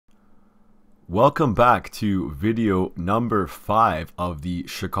Welcome back to video number 5 of the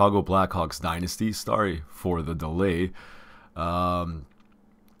Chicago Blackhawks Dynasty. Sorry for the delay. I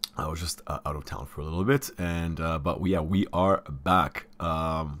was just out of town for a little bit, and we are back.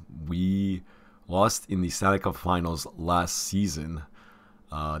 We lost in the Stanley Cup Finals last season,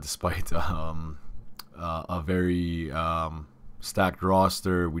 despite a very stacked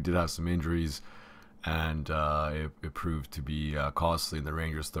roster. We did have some injuries, and it proved to be costly, and the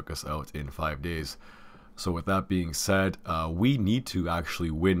Rangers took us out in 5 days. So with that being said, we need to actually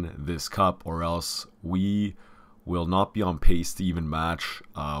win this cup, or else we will not be on pace to even match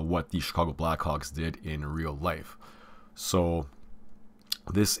what the Chicago Blackhawks did in real life. So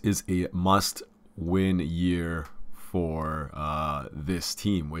this is a must-win year for this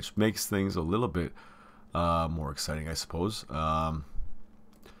team, which makes things a little bit more exciting, I suppose.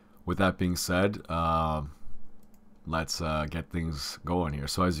 With that being said, let's get things going here.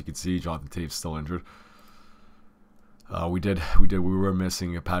 So as you can see, Jonathan Tave's still injured. We were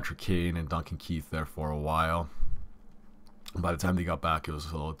missing Patrick Kane and Duncan Keith there for a while. By the time they got back, it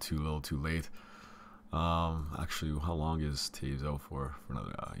was a little too late. Actually, how long is Taves out for?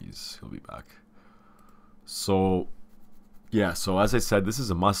 Another, he'll be back. So yeah, so as I said, this is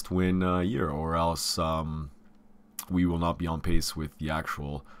a must-win year, or else we will not be on pace with the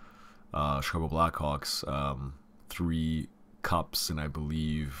actual Chicago Blackhawks. 3 cups, and I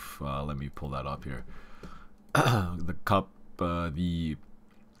believe, let me pull that up here. The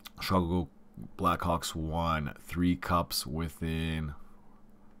Chicago Blackhawks won 3 cups within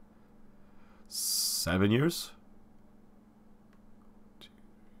 7 years?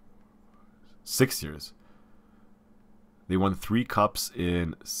 6 years. They won 3 cups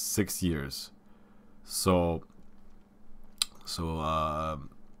in 6 years. So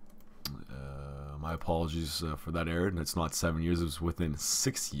my apologies for that error. It's not 7 years, it was within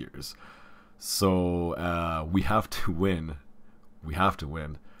 6 years. So we have to win. We have to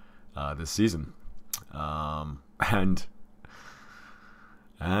win this season. And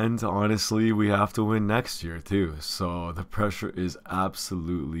honestly, we have to win next year too. So the pressure is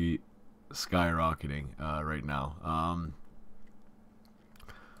absolutely skyrocketing right now.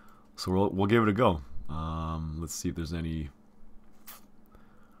 So we'll give it a go. Let's see if there's any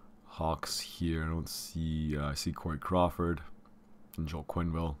Hawks here. I don't see. I see Corey Crawford and Joel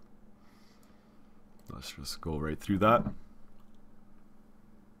Quenneville. Let's just go right through that.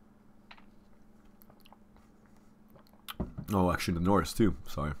 Oh, actually, the Norris too.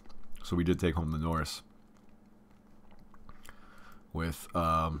 Sorry. So we did take home the Norris with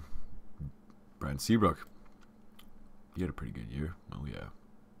Brent Seabrook. He had a pretty good year. Oh yeah.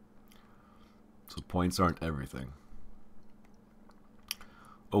 So points aren't everything.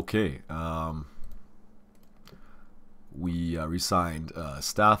 Okay. We re-signed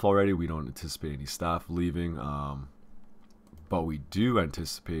staff already. We don't anticipate any staff leaving, but we do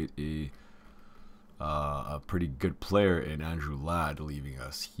anticipate a pretty good player in Andrew Ladd leaving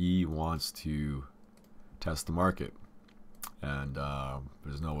us. He wants to test the market, and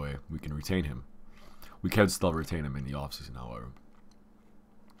there's no way we can retain him. We can still retain him in the offseason, however.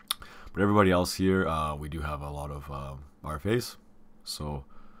 But everybody else here, we do have a lot of RFAs, so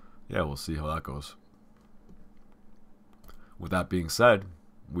yeah, we'll see how that goes. With that being said,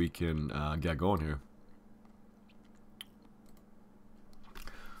 we can get going here.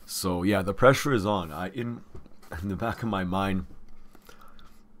 So yeah, the pressure is on. In the back of my mind,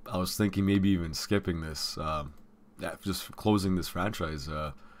 I was thinking maybe even skipping this, just closing this franchise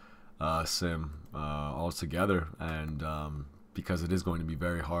sim altogether, and because it is going to be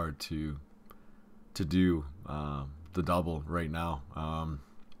very hard to do the double right now.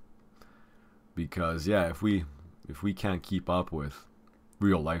 Because yeah, if we can't keep up with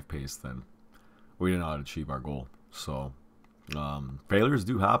real life pace, then we did not achieve our goal. So failures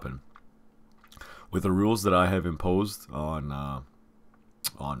do happen. With the rules that I have imposed on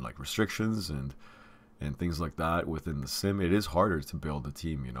like restrictions and things like that within the sim, it is harder to build a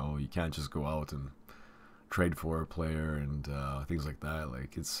team. You know, you can't just go out and trade for a player and things like that.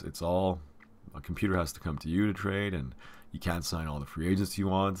 Like it's all, a computer has to come to you to trade, and you can't sign all the free agents you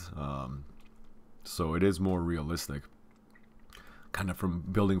want. So it is more realistic, kind of from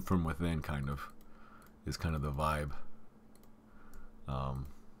building from within, kind of is kind of the vibe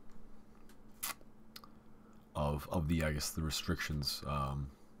of the, I guess, the restrictions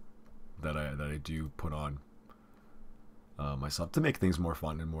that I do put on myself to make things more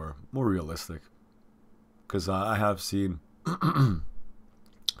fun and more realistic. Because I have seen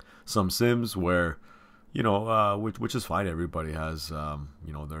some sims where, you know, which is fine. Everybody has,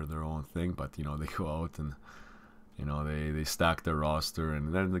 you know, their own thing, but you know, they go out you know, they stack their roster,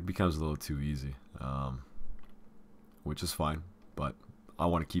 and then it becomes a little too easy, which is fine. But I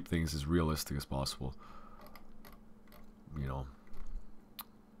want to keep things as realistic as possible. You know,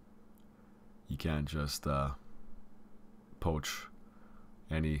 you can't just poach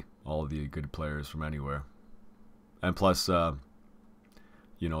all of the good players from anywhere. And plus,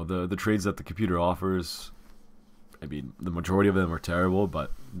 you know, the trades that the computer offers, I mean, the majority of them are terrible,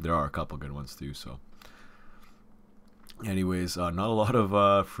 but there are a couple good ones too. So, anyways, not a lot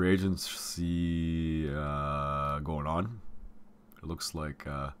of free agency going on. It looks like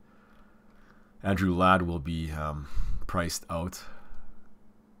Andrew Ladd will be priced out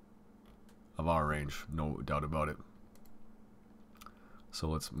of our range, no doubt about it. So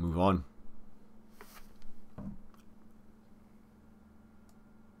let's move on.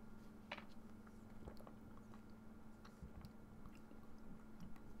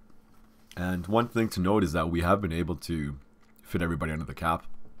 And one thing to note is that we have been able to fit everybody under the cap.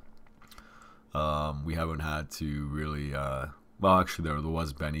 We haven't had to really, well, actually there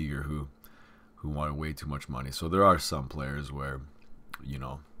was Ben Eager who wanted way too much money. So there are some players where, you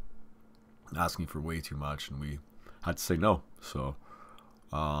know, asking for way too much, and we had to say no. So,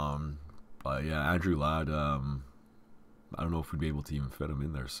 but yeah, Andrew Ladd, I don't know if we'd be able to even fit him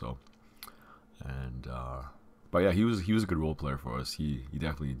in there. So, and but yeah, he was a good role player for us. He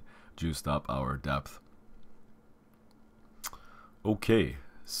definitely juiced up our depth. Okay,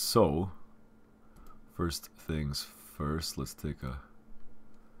 so first things first, let's take a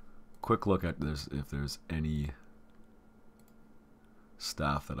quick look at this, if there's any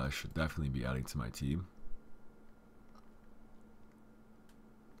staff that I should definitely be adding to my team.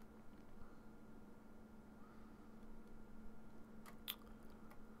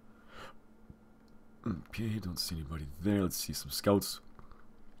 Okay, don't see anybody there. Let's see some scouts.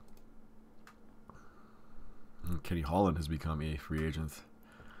 Kenny Holland has become a free agent.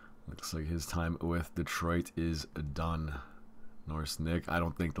 Looks like his time with Detroit is done. Norris Nick, I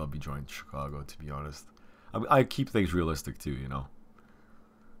don't think they'll be joining Chicago, to be honest. I keep things realistic too, you know.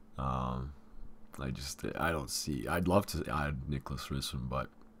 I don't see. I'd love to add Nicholas Risson, but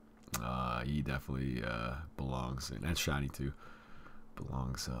he definitely belongs, and Shani too,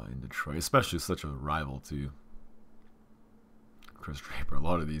 belongs in Detroit, especially such a rival to Chris Draper. A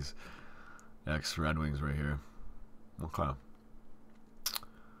lot of these ex-Red Wings right here. Okay.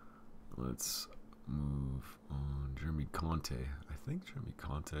 Let's move on. Jeremy Conte. I think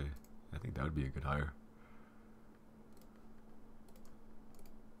that would be a good hire.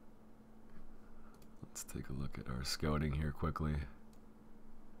 Let's take a look at our scouting here quickly.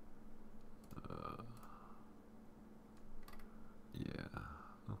 Yeah.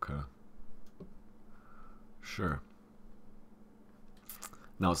 Okay. Sure.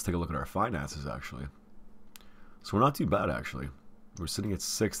 Now let's take a look at our finances, actually. So we're not too bad, actually. We're sitting at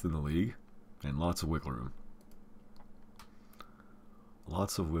 6th in the league, and lots of wiggle room.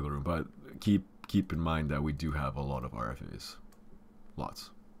 Lots of wiggle room, but keep in mind that we do have a lot of RFAs. Lots.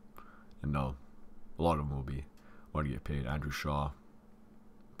 And no, a lot of them will want to get paid. Andrew Shaw,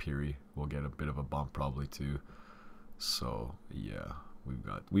 Peary will get a bit of a bump probably too. So yeah,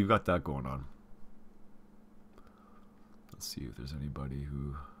 we've got that going on. Let's see if there's anybody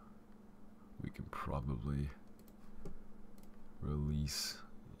who we can probably release.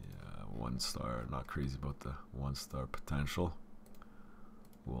 Yeah, 1-star. Not crazy about the 1-star potential.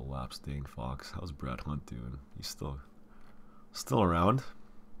 Will lapse Dane Fox. How's Brad Hunt doing? He's still around.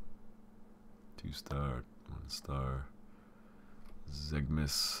 2-star, 1-star.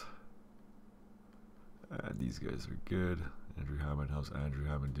 Zegmis. These guys are good. Andrew Hammond. How's Andrew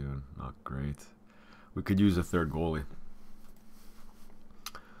Hammond doing? Not great. We could use a third goalie.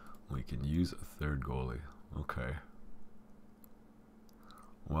 We can use a third goalie. Okay.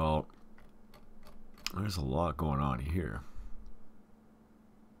 Well, there's a lot going on here.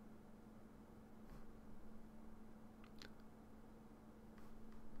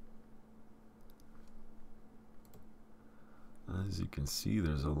 As you can see,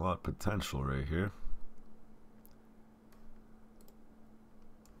 there's a lot of potential right here.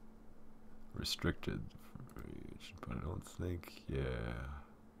 Restricted, but I don't think, yeah.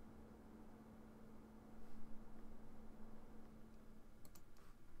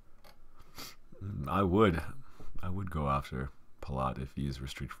 I would go after Palat if he is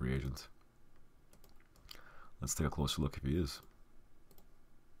restricted free agent. Let's take a closer look if he is.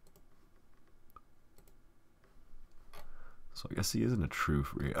 So I guess he isn't a true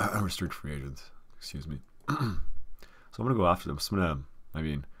restricted free agent. Excuse me. So I'm gonna go after him. I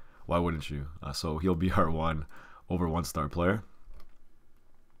mean, why wouldn't you? So he'll be our over 1-star player.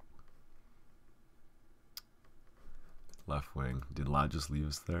 left wing. Did Ladd just leave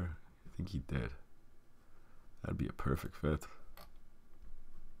us there? I think he did. That'd be a perfect fit.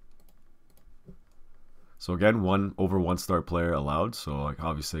 So again, one star player allowed. So like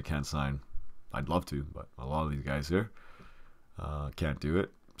obviously I can't sign. I'd love to, but a lot of these guys here can't do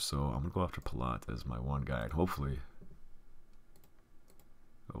it. So I'm gonna go after Palat as my one guy, and hopefully,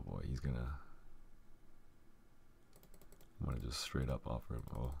 oh boy, he's gonna. I'm gonna just straight up offer him.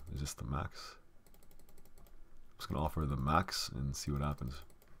 Oh, is this the max? I'm just gonna offer the max and see what happens.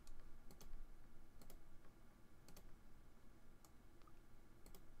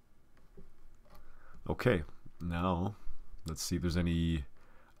 Okay, now let's see if there's any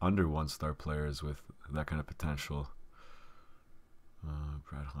under 1 star players with that kind of potential.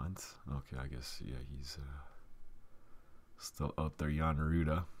 Brad Hunt. Okay, I guess, yeah, he's still out there. Jan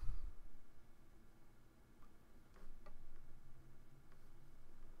Ruda.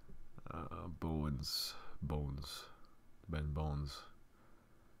 Ben Bones.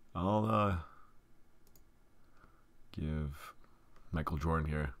 I'll give Michael Jordan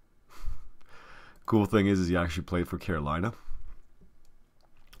here. Cool thing is he actually played for Carolina.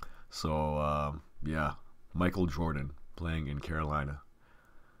 So yeah, Michael Jordan playing in Carolina.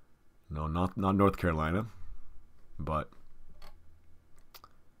 No, not North Carolina, but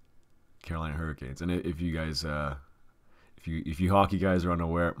Carolina Hurricanes. And if you guys, if you hockey guys are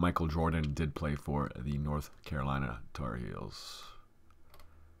unaware, Michael Jordan did play for the North Carolina Tar Heels.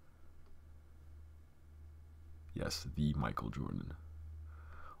 Yes, the Michael Jordan.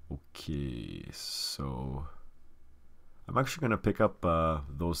 Okay, so I'm actually gonna pick up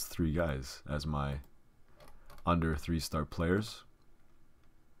those 3 guys as my under 3 star players.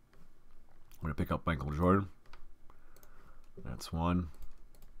 I'm gonna pick up Michael Jordan. That's one.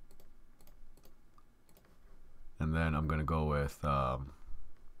 And then I'm gonna go with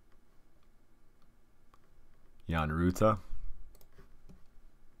Jan Ruta.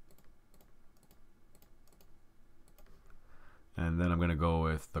 And then I'm gonna go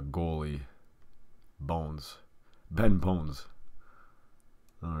with the goalie, Bones, Ben Bones.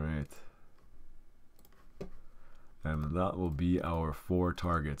 All right. And that will be our 4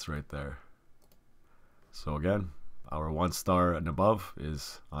 targets right there. So again, our 1 star and above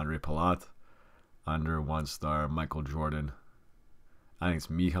is Andre Palat. Under 1 star, Michael Jordan. I think it's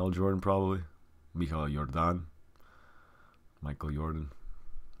Michael Jordan probably. Michael Jordan. Michael Jordan.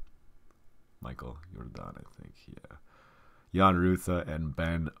 Michael Jordan, I think, yeah. Jan Ruta and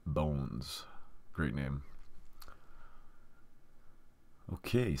Ben Bones. Great name.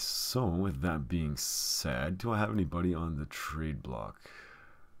 Okay, so with that being said, do I have anybody on the trade block?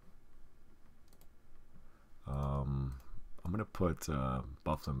 I'm gonna put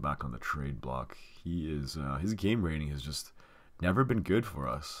Bufflin back on the trade block. He is his game rating has just never been good for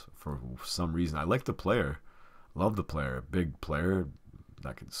us for some reason. I like the player, love the player, big player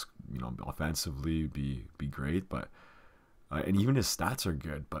that could, you know, offensively be great, but and even his stats are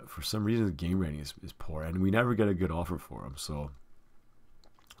good, but for some reason his game rating is poor, and we never get a good offer for him. So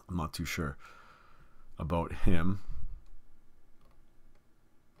I'm not too sure about him.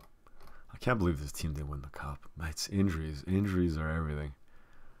 I can't believe this team didn't win the cup. It's injuries. Injuries are everything.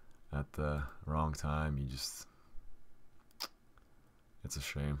 At the wrong time, it's a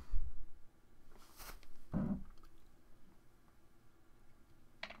shame.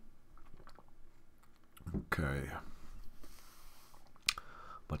 Okay.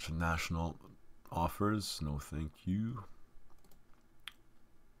 Bunch of national offers. No thank you.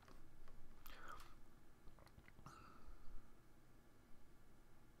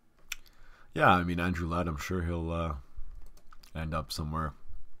 Yeah, I mean, Andrew Ladd, I'm sure he'll end up somewhere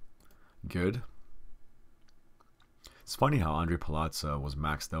good. It's funny how Andre Palat was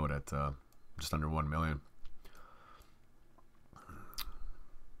maxed out at just under 1 million.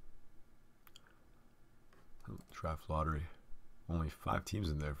 Draft lottery. Only 5 teams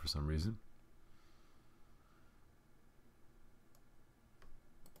in there for some reason.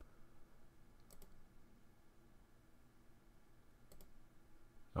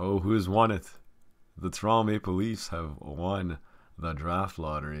 Oh, who's won it? The Toronto Maple Leafs have won the draft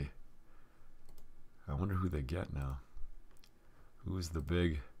lottery. I wonder who they get now. Who's the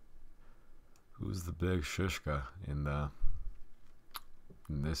big Shishka in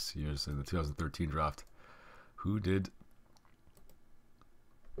this year's, in the 2013 draft?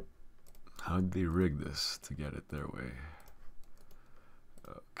 How did they rig this to get it their way?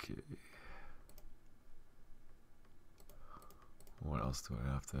 Okay. What else do I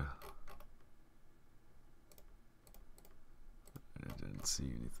have to? I didn't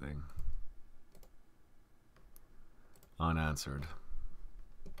see anything. Unanswered.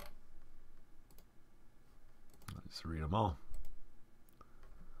 Just read them all.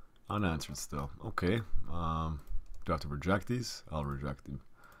 Unanswered still. Okay. Do I have to reject these? I'll reject them.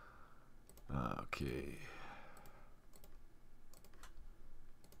 Okay.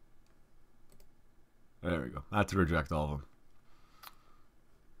 There we go. I have to reject all of them.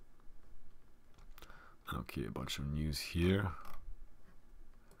 Okay, a bunch of news here.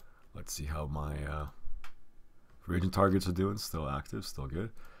 Let's see how my free agent targets are doing. Still active, still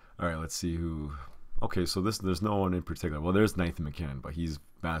good. All right, let's see who. Okay, so there's no one in particular. Well, there's Nathan McKinnon, but he's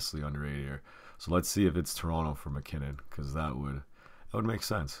vastly underrated here. So let's see if it's Toronto for McKinnon, because that would make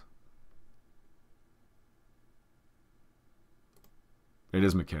sense. It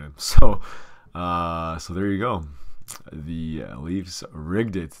is McKinnon. So there you go. The Leafs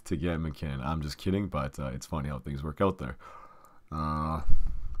rigged it to get McKinnon. I'm just kidding, but it's funny how things work out there.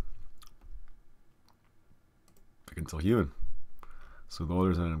 Pick until Hewen. So the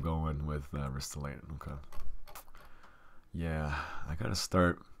Oilers ended up going with Ristolainen. Okay. Yeah, I gotta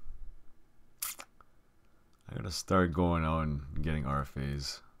start going out and getting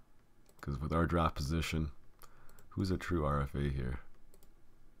RFAs, because with our draft position, who's a true RFA here?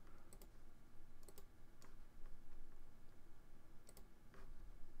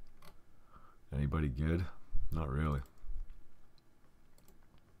 Anybody good? Not really.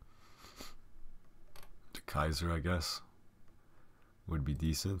 Kaiser, I guess, would be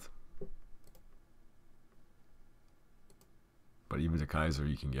decent. But even to Kaiser,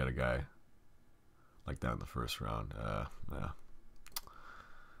 you can get a guy like that in the first round. Yeah.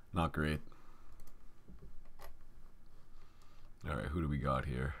 Not great. All right, who do we got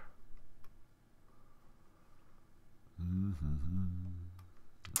here?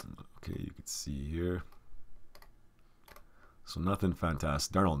 Okay, you can see here. So nothing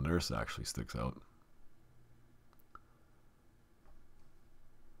fantastic. Darnell Nurse actually sticks out.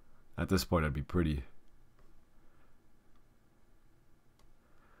 At this point, I'd be pretty.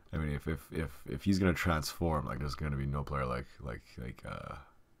 I mean, if he's gonna transform, like, there's gonna be no player like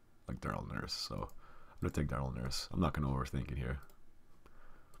Darnell Nurse. So I'm gonna take Darnell Nurse. I'm not gonna overthink it here.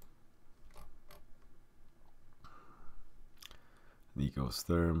 Nico's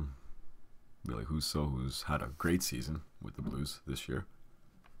Therm, Billy Husso, who's had a great season with the Blues this year.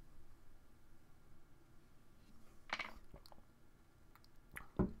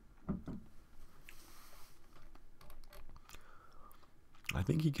 I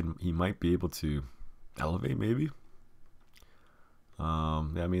think he might be able to elevate, maybe.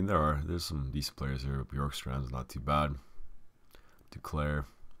 Yeah, I mean, there's some decent players here. Bjorkstrand's not too bad. Duclair,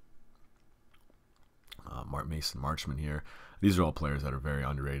 Mason Marchment here. These are all players that are very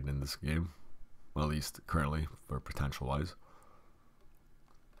underrated in this game. Well, at least currently, for potential wise.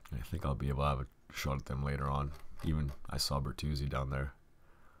 I think I'll be able to have a shot at them later on. Even I saw Bertuzzi down there.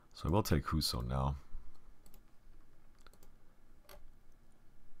 So I will take Husso now.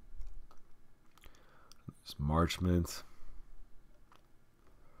 There's Marchment.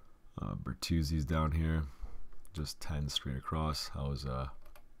 Bertuzzi's down here. Just 10 straight across. How's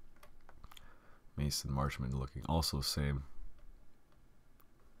Mason Marchment looking? Also same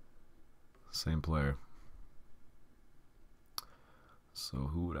player. So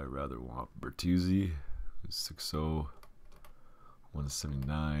who would I rather want? Bertuzzi, who's 6'0",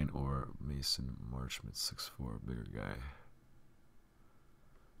 179, or Mason Marchment, 6'4", bigger guy.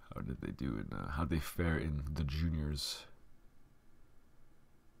 How did they do it? How did they fare in the juniors?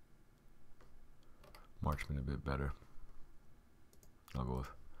 Marchment a bit better. I'll go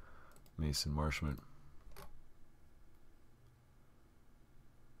with Mason Marchment.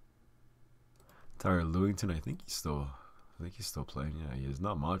 Tyler Lewington, I think he's still playing. Yeah, he is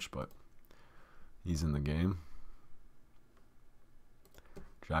not much, but he's in the game.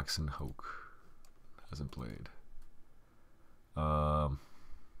 Jackson Hoke hasn't played.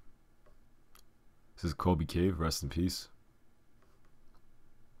 This is Kobe Cave. Rest in peace.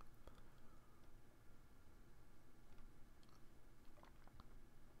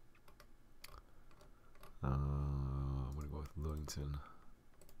 I'm gonna go with Lewington.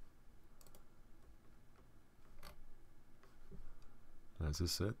 Is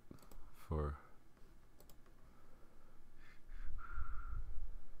this it for?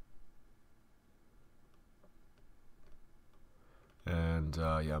 And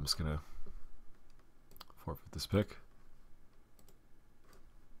yeah, I'm just gonna forfeit this pick.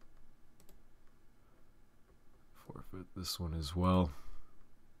 Forfeit this one as well.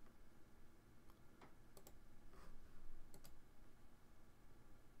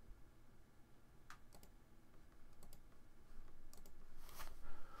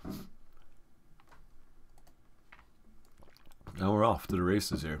 Now we're off to the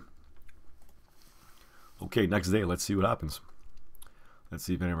races here. Okay, next day, let's see what happens. Let's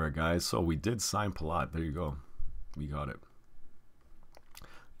see if any of our guys. So we did sign Palat. There you go. We got it.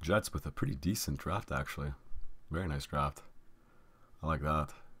 Jets with a pretty decent draft, actually. Very nice draft. I like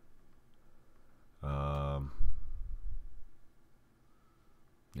that.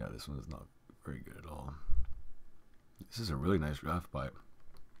 Yeah, this one is not very good at all. This is a really nice draft by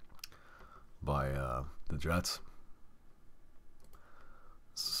the Jets.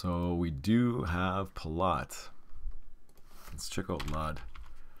 So we do have Palat. Let's check out Lod.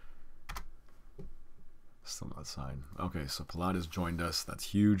 Still not signed. Okay, so Palat has joined us. That's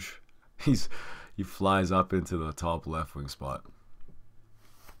huge. He flies up into the top left wing spot.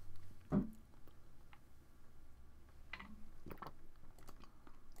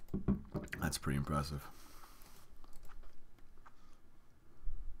 That's pretty impressive.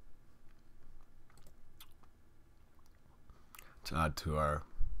 To add to our,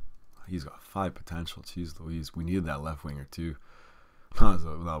 he's got 5 potential. Jeez Louise, we needed that left winger too.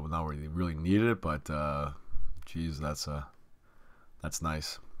 Not where they really needed it, but geez, that's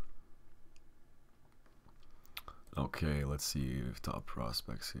nice. Okay, let's see top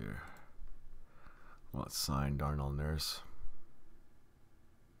prospects here. Well, let's sign Darnell Nurse.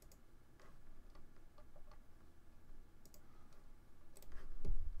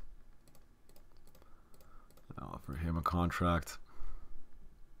 I'll offer him a contract.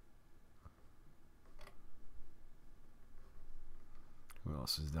 Who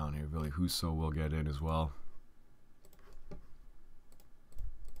else is down here? Billy Husso will get in as well.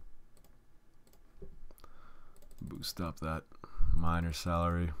 Boost up that minor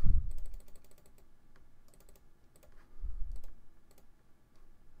salary.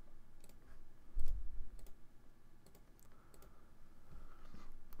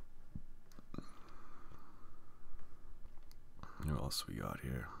 What else we got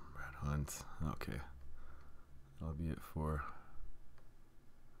here? Brad Hunt. Okay. That'll be it for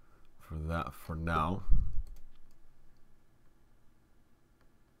that for now.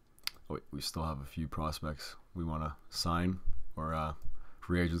 Oh wait, we still have a few prospects we want to sign, or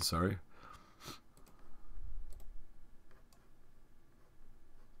free agents, sorry.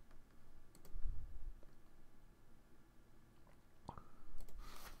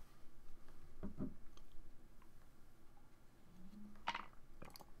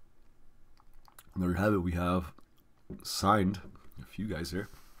 And there we have it. We have signed a few guys here.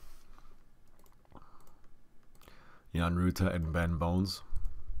 Jan Ruta and Ben Bones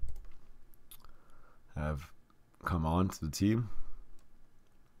have come on to the team.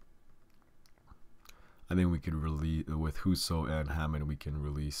 I think we could release, with Husso and Hammond, we can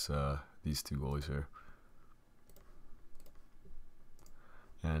release these 2 goalies here.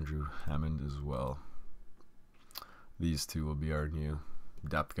 Andrew Hammond as well. These 2 will be our new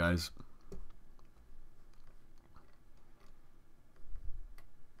depth guys.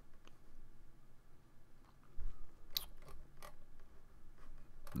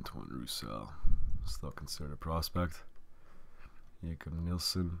 Antoine Roussel, still considered a prospect. Jacob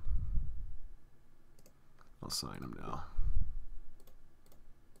Nilsson, I'll sign him now.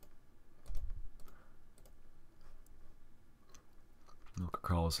 Milka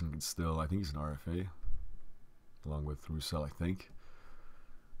Carlson can still, I think he's an RFA, along with Roussel, I think.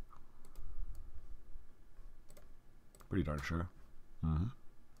 Pretty darn sure.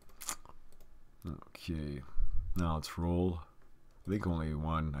 Okay, now let's roll. I think only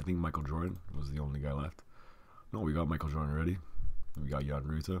one. I think Michael Jordan was the only guy left. No, we got Michael Jordan already. We got Jan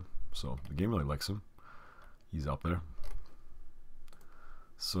Ruta. So the game really likes him. He's up there.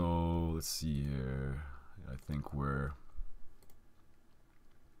 So let's see here. I think we're...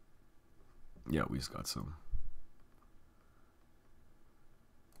 Yeah, we just got some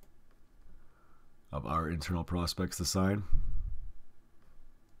of our internal prospects to sign.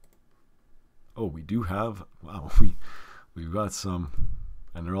 Oh, we do have... Wow, we've got some,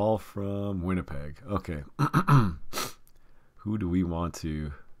 and they're all from Winnipeg. Okay. Who do we want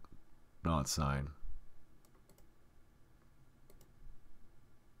to not sign?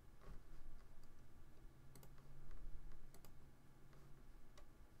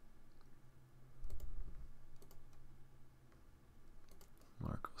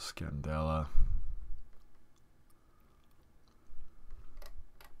 Marco Scandella.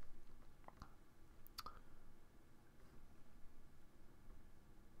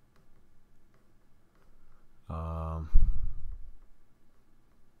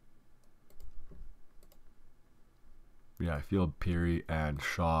 Yeah, I feel Peary and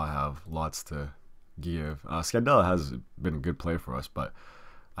Shaw have lots to give. Scandella has been a good play for us, but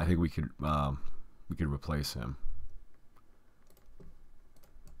I think we could replace him.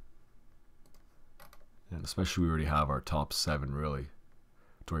 And especially we already have our top 7 really.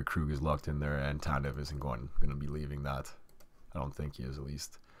 Torrey Krug is locked in there, and Tanev isn't going to be leaving that. I don't think he is, at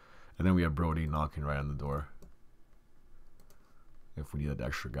least. And then we have Brody knocking right on the door if we need that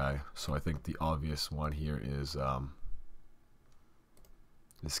extra guy. So I think the obvious one here is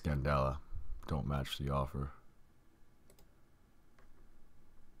Scandella. Don't match the offer.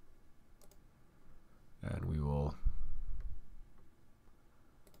 And we will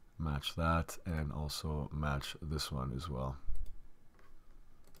match that and also match this one as well.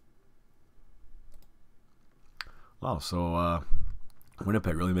 Wow, so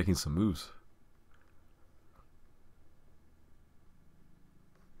Winnipeg really making some moves.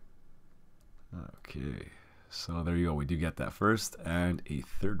 Okay, so there you go. We do get that first and a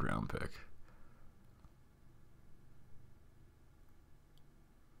 3rd round pick.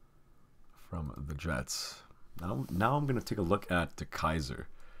 From the Jets. Now I'm going to take a look at the Kaiser.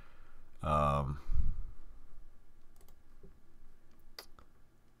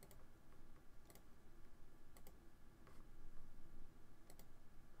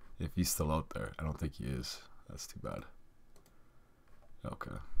 If he's still out there. I don't think he is. That's too bad.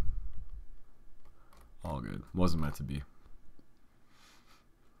 Okay. All good. Wasn't meant to be.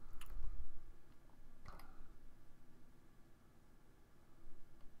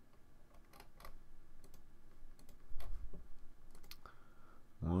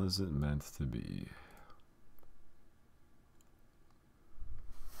 Was it meant to be?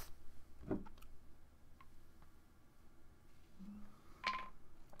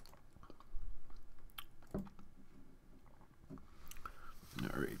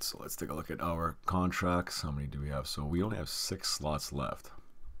 Alright, so let's take a look at our contracts. How many do we have? So we only have 6 slots left.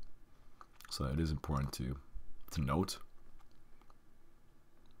 So it is important to note.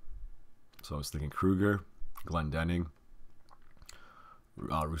 So I was thinking Kruger, Glendening,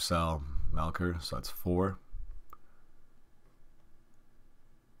 Roussel, Malker, so that's 4.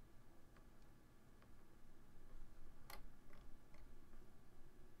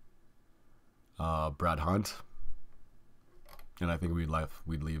 Brad Hunt, and I think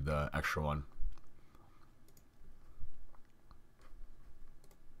we'd leave the extra one.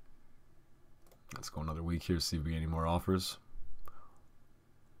 Let's go another week here, see if we get any more offers.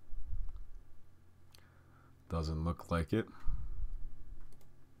 Doesn't look like it.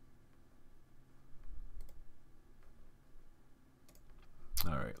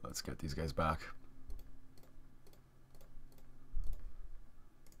 All right, let's get these guys back.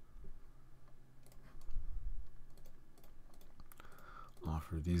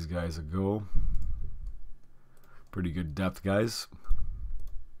 Offer these guys a go. Pretty good depth, guys.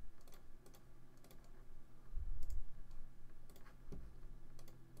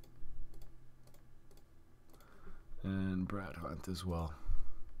 And Brad Hunt as well.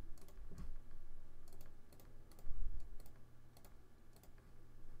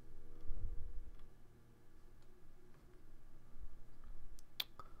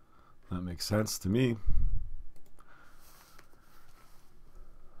 That makes sense to me.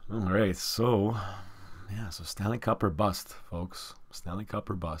 All right, so yeah, so Stanley Cup or bust, folks. Stanley Cup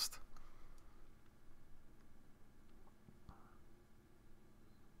or bust.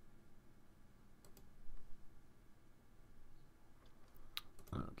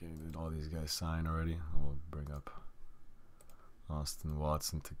 Okay, did all these guys sign already? We'll bring up Austin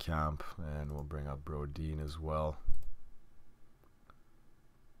Watson to camp, and we'll bring up Brodin as well.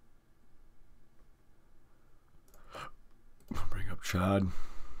 Bring up Chad.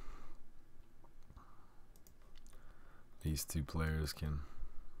 These 2 players can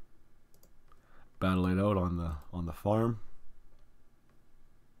battle it out on the farm.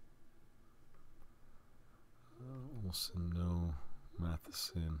 Olsen, no.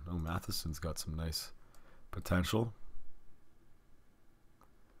 Matheson. Oh, Matheson's got some nice potential.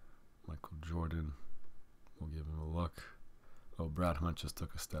 Michael Jordan. We'll give him a look. Oh, Brad Hunt just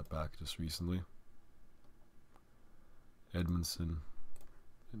took a step back just recently. Edmondson.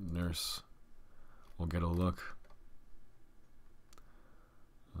 Nurse. We'll get a look.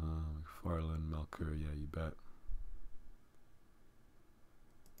 McFarland, Melker, yeah, you bet.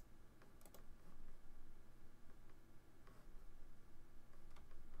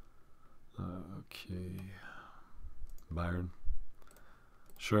 Okay. Byron.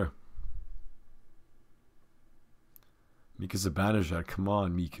 Sure. Mika Zibanejad, come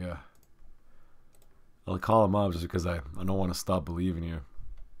on, Mika. I'll call him up just because I don't want to stop believing here.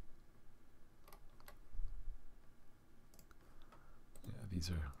 Yeah, these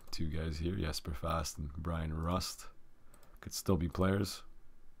are 2 guys here, Jesper Fast and Brian Rust. Could still be players.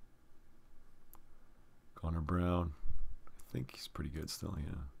 Connor Brown. I think he's pretty good still,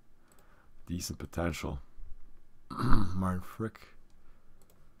 yeah. Decent potential. Martin Frick.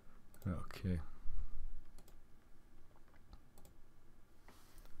 Okay.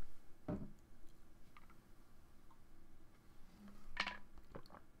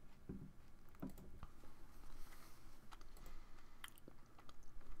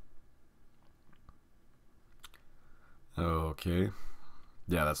 Okay.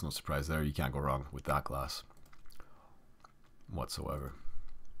 Yeah, that's no surprise there. You can't go wrong with that class whatsoever.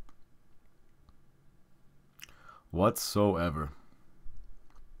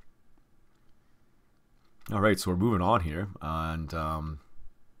 All right, so we're moving on here, and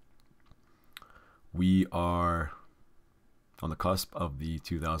we are on the cusp of the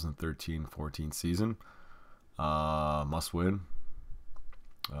 2013-14 season. Must win.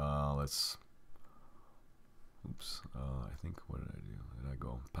 Let's. Oops. I think, what did I do? Did I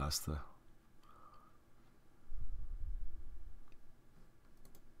go past the?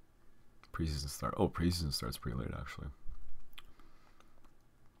 Preseason start. Oh, preseason starts pretty late, actually.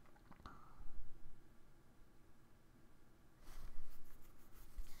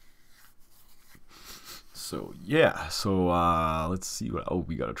 So yeah, let's see what. Oh,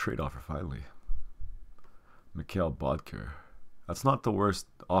 we got a trade offer finally. Mikhail Bodker. That's not the worst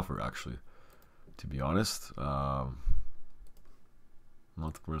offer, actually, to be honest. Not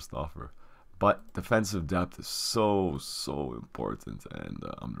the worst offer, but defensive depth is so important, and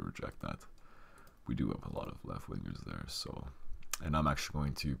I'm gonna reject that. We do have a lot of left wingers there, so, and I'm actually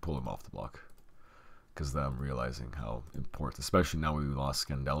going to pull him off the block because I'm realizing how important, especially now we lost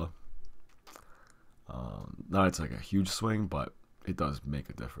Scandella. Not it's like a huge swing, but it does make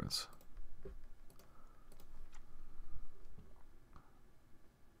a difference.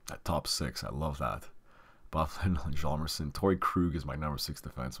 That top six, I love that. Bufflin, Jalmerson. Torrey Krug is my number 6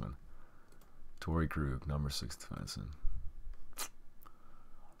 defenseman. Torrey Krug, number 6 defenseman.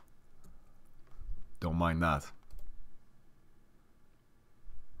 Don't mind that.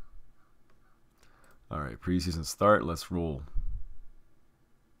 Alright, preseason start. Let's roll.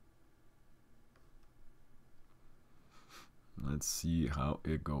 Let's see how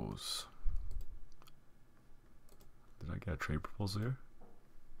it goes. Did I get a trade proposal here?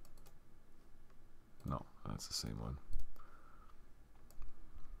 No, that's the same one.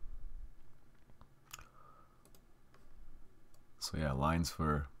 So yeah, lines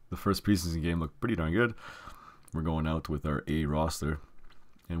for the first preseason game look pretty darn good. We're going out with our A roster,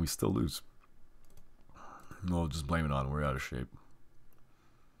 and we still lose. We'll just blame it on we're out of shape.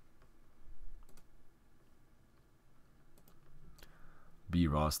 B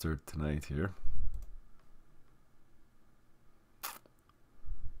roster tonight here.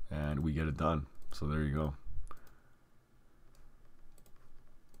 And we get it done. So there you go.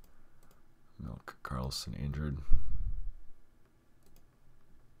 Milk Carlson injured.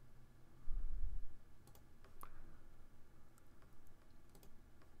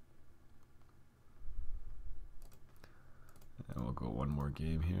 And we'll go one more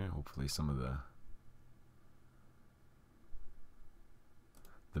game here. Hopefully some of the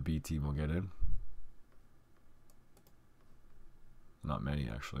B team will get in. Not many,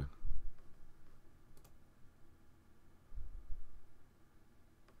 actually.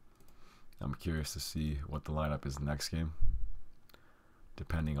 I'm curious to see what the lineup is next game.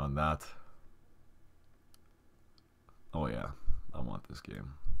 Depending on that. Oh yeah, I want this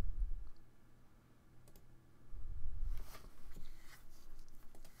game.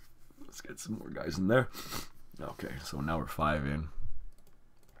 Let's get some more guys in there. Okay, so now we're 5 in.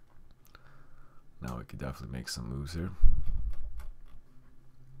 Now we could definitely make some moves here.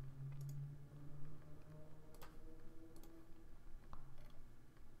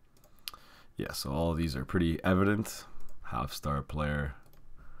 Yeah, so all of these are pretty evident. Half-star player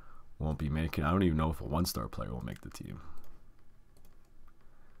won't be making. I don't even know if a 1-star player will make the team,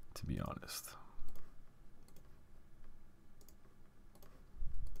 to be honest.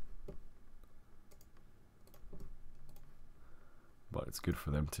 But it's good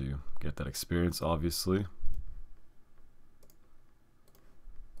for them to get that experience, obviously.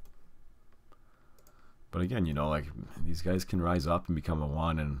 But again, you know, like, these guys can rise up and become a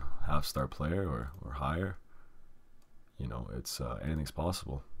 1 and half-star player or higher. You know, it's anything's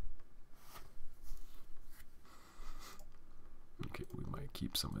possible. Okay, we might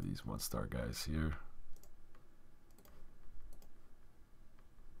keep some of these 1-star guys here.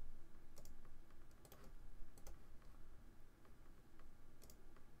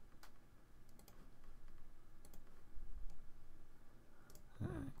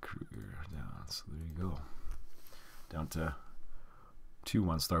 Kruger down, so there you go. Down to 2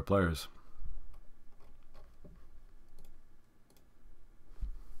 1-star players.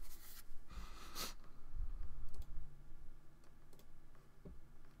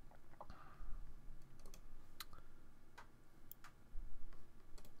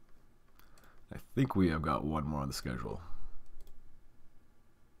 I think we have got one more on the schedule.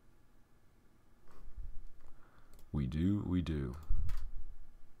 We do, we do.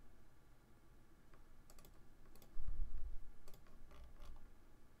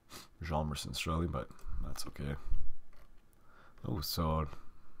 Jean-Merson struggling, but that's okay. Oh, so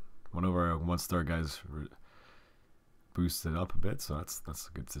one of our one-star guys boosted up a bit, so that's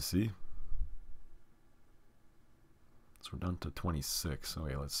good to see. So we're down to 26.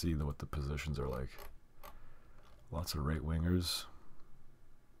 Okay, let's see what the positions are like. Lots of right wingers.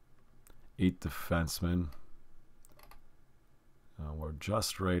 8 defensemen. We're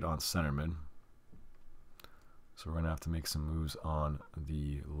just right on centerman. So we're going to have to make some moves on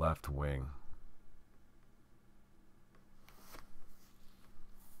the left wing.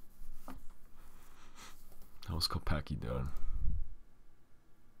 How's Kopecky doing?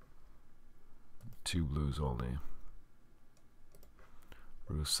 2 blues only.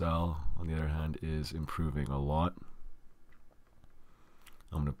 Roussel, on the other hand, is improving a lot.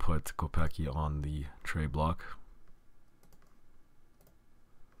 I'm going to put Kopecky on the trade block.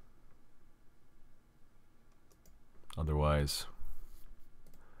 Otherwise,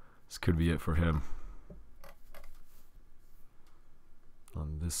 this could be it for him.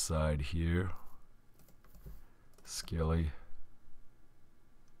 On this side here, Skilly.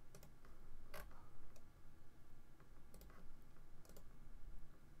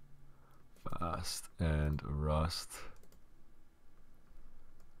 Fast and Rust.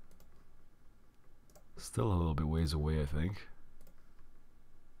 Still a little bit ways away, I think.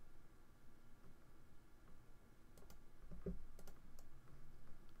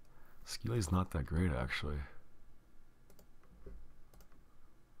 Skilly's not that great, actually.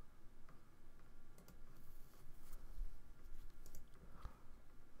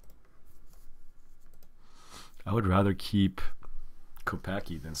 I would rather keep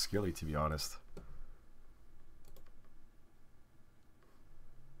Kopecky than Skilly, to be honest.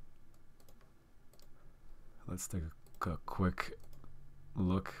 Let's take a quick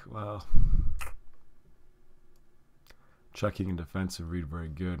look. Well, checking and defensive read very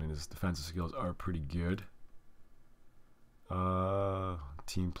good, and his defensive skills are pretty good.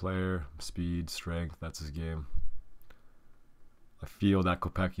 Team player, speed, strength, that's his game. I feel that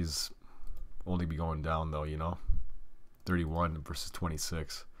Kopecky's only be going down though, you know. 31 versus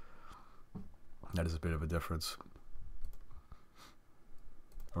 26. That is a bit of a difference.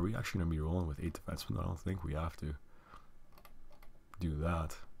 Are we actually going to be rolling with 8 defensemen? I don't think we have to do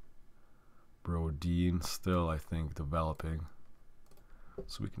that. Brodin still, I think, developing.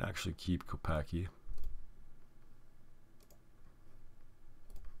 So we can actually keep Kopecky.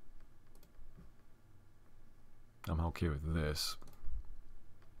 I'm okay with this.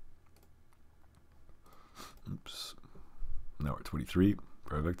 Oops. Now we're at 23.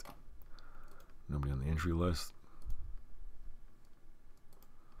 Perfect. Nobody on the injury list.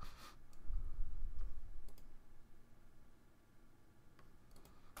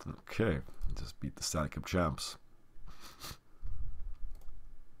 Okay. Just beat the Stanley Cup champs.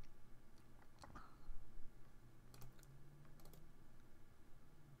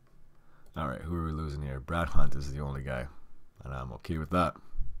 Alright, who are we losing here? Brad Hunt is the only guy. And I'm okay with that.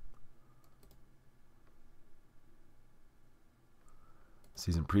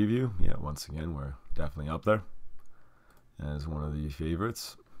 Season preview. Yeah, once again, we're definitely up there as one of the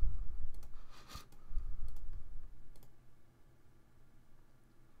favorites.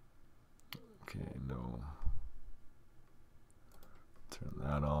 Okay, no. Turn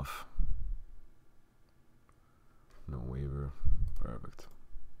that off. No waiver. Perfect.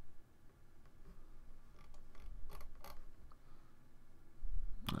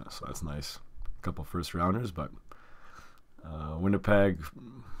 So that's nice. A couple first rounders, but Winnipeg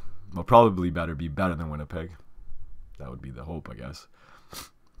will probably be better than Winnipeg. That would be the hope, I guess.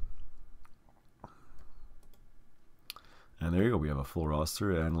 And there you go. We have a full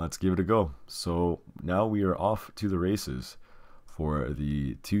roster, and let's give it a go. So now we are off to the races for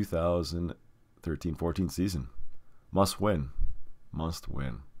the 2013-14 season. Must win. Must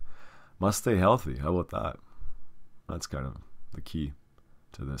win. Must stay healthy. How about that? That's kind of the key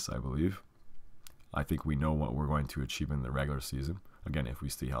to this, I believe. I think we know what we're going to achieve in the regular season. Again, if we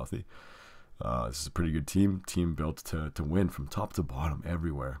stay healthy. This is a pretty good team. Team built to win from top to bottom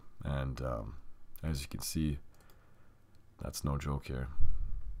everywhere. And as you can see, that's no joke here.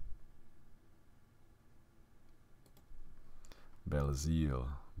 Belzile.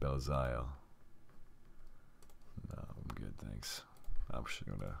 No, I'm good, thanks. I'm just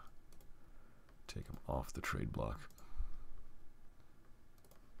going to take him off the trade block.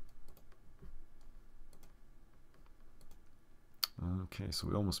 Okay, so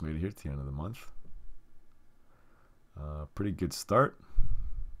we almost made it here to the end of the month. Pretty good start.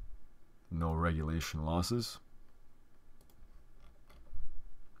 No regulation losses.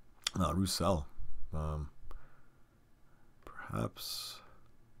 Roussel. Perhaps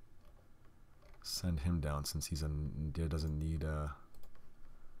send him down since he doesn't need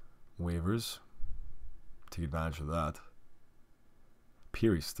waivers. Take advantage of that.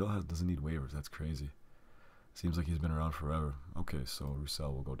 Peary still doesn't need waivers. That's crazy. Seems like he's been around forever. Okay, so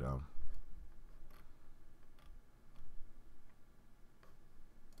Roussel will go down.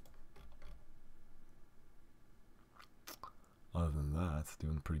 Other than that,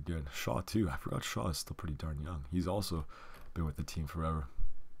 doing pretty good. Shaw too. I forgot Shaw is still pretty darn young. He's also been with the team forever.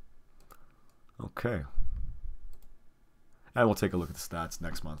 Okay. And we'll take a look at the stats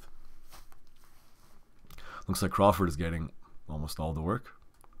next month. Looks like Crawford is getting almost all the work.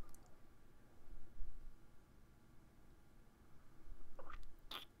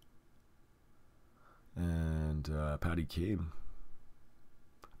 And Patty Kane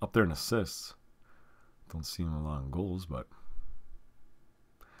up there in assists. Don't see him a lot in goals, but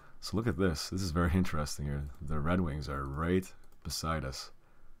so look at this. This is very interesting here. The Red Wings are right beside us,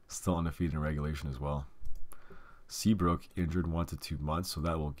 still undefeated in regulation as well. Seabrook injured 1 to 2 months, so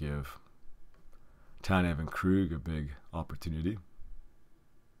that will give Tanev and Krug a big opportunity.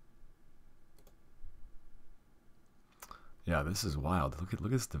 Yeah, this is wild. Look at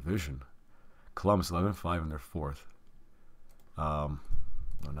this division. Columbus 11-5 in their 4th. Oh,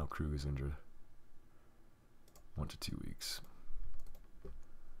 now Krug is injured. 1 to 2 weeks.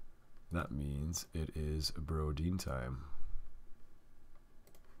 That means it is Brodeen time.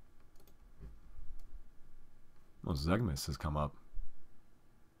 Oh, Zegmas has come up.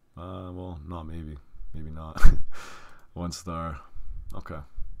 Well, not maybe. Maybe not. 1 star. Okay.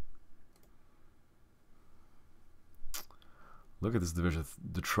 Look at this division.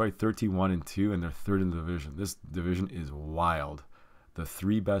 Detroit 31-2, and they're 3rd in the division. This division is wild. The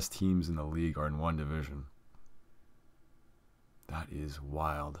 3 best teams in the league are in one division. That is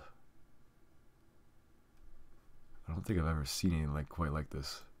wild. I don't think I've ever seen anything quite like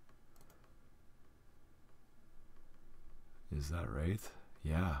this. Is that right?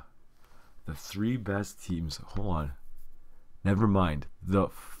 Yeah. The 3 best teams. Hold on. Never mind. The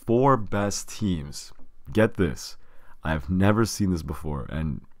 4 best teams. Get this. I've never seen this before,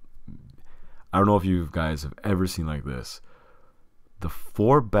 and I don't know if you guys have ever seen like this. The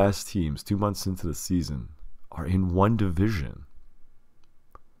 4 best teams 2 months into the season are in one division.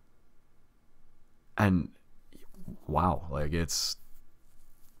 And wow, it's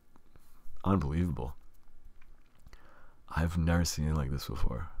unbelievable. I've never seen it like this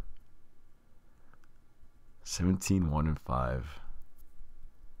before. 17-1-5.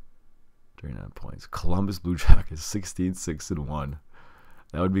 39 points. Columbus Blue Jackets 16-6-1.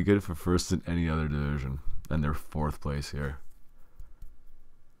 That would be good for first in any other division, and they're 4th place here.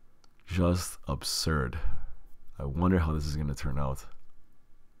 Just absurd. I wonder how this is going to turn out.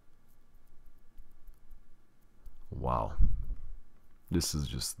 Wow. This is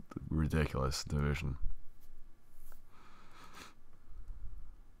just ridiculous division.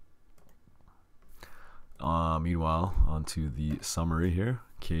 Meanwhile, on to the summary here.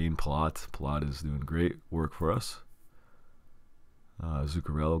 Kane, Palat. Palat is doing great work for us.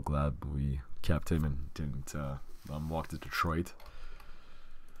 Zuccarello, glad we kept him and didn't walk to Detroit.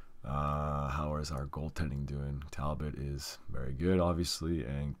 How is our goaltending doing? Talbot is very good, obviously,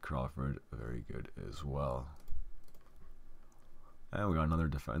 and Crawford very good as well. And we got another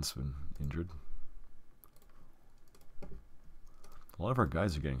defenseman injured. A lot of our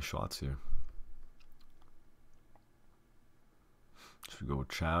guys are getting shots here. Should we go with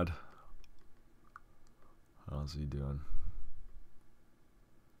Chad? How's he doing?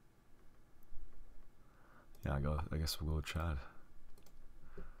 Yeah, I guess we'll go with Chad.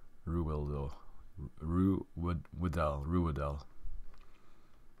 Ruwedel.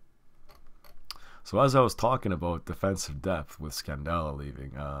 So as I was talking about defensive depth with Scandella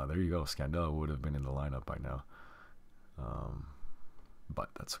leaving, there you go. Scandella would have been in the lineup by now. But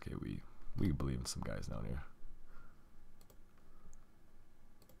that's okay. We believe in some guys down here.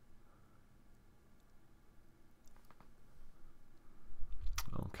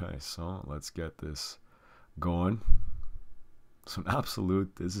 Okay, so let's get this going. So an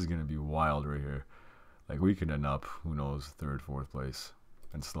absolute, this is going to be wild right here. We could end up, who knows, 3rd, 4th place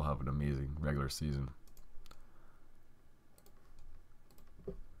and still have an amazing regular season.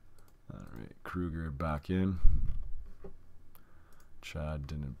 Alright, Kruger back in. Chad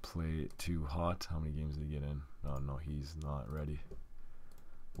didn't play too hot. How many games did he get in? Oh, no, he's not ready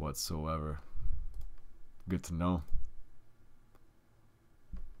whatsoever. Good to know.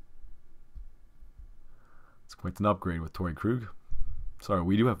 With an upgrade with Torrey Krug. Sorry,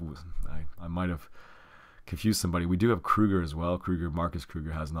 we do have... I might have confused somebody. We do have Kruger as well. Marcus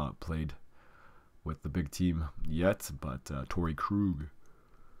Kruger has not played with the big team yet, but Torrey Krug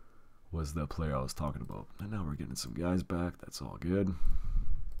was the player I was talking about. And now we're getting some guys back. That's all good.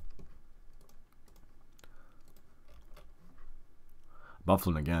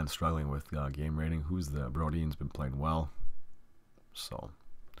 Bufflin again struggling with game rating. Who's the Brodeen's been playing well, so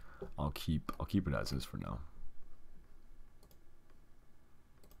I'll keep it as is for now.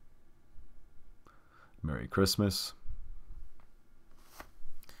 Merry Christmas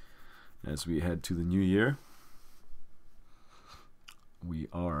as we head to the new year. We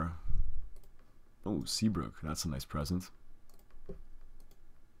are Seabrook. That's a nice present.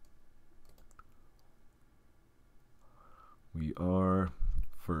 We are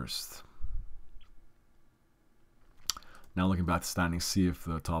first. Now looking back to standings, see if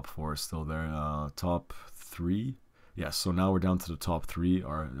the top 4 is still there. Top 3. Yes, so now we're down to the top 3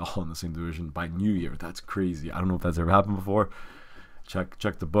 are all in the same division by New Year. That's crazy. I don't know if that's ever happened before.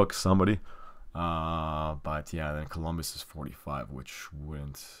 Check the books, somebody. But yeah, then Columbus is 45, which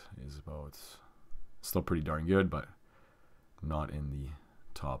is about still pretty darn good, but not in the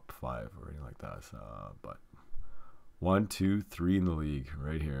top 5 or anything like that. But 1, 2, 3 in the league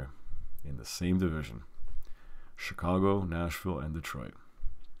right here in the same division. Chicago, Nashville, and Detroit.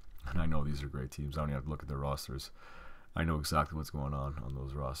 And I know these are great teams. I don't even have to look at their rosters. I know exactly what's going on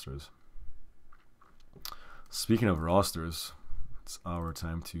those rosters. Speaking of rosters, it's our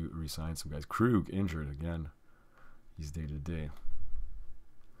time to re-sign some guys. Krug injured again. He's day to day.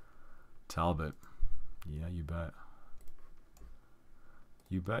 Talbot. Yeah, you bet.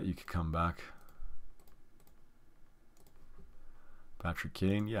 You bet you could come back. Patrick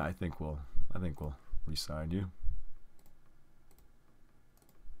Kane. Yeah, I think we'll re-sign you.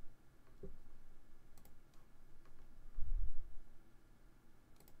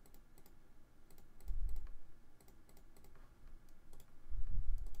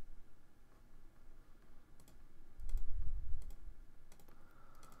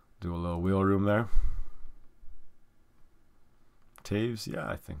 Do a little wheel room there. Taves, yeah,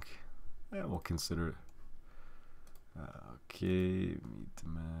 I think. Yeah, we'll consider it. Okay, meet the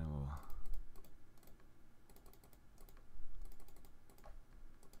man.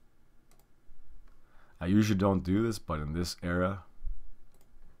 I usually don't do this, but in this era,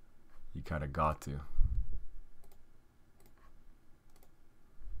 you kind of got to.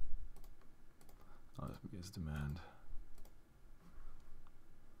 Oh, this is demand.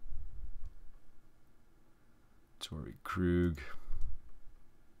 Torrey Krug.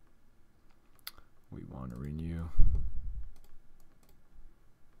 We want to renew.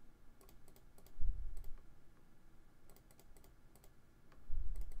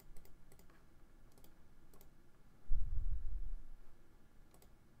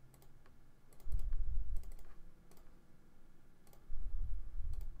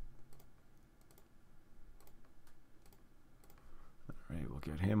 All right, we'll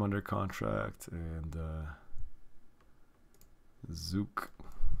get him under contract and Zook.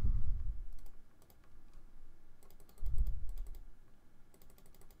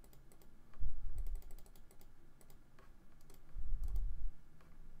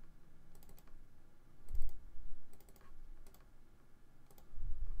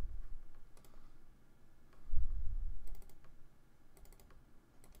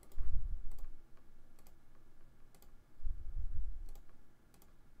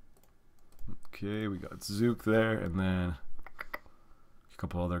 Okay, we got Zook there, and then a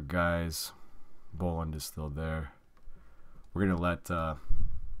couple other guys. Boland is still there. We're gonna let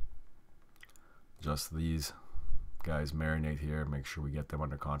just these guys marinate here, make sure we get them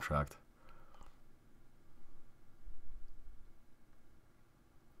under contract.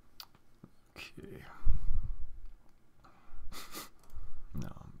 Okay.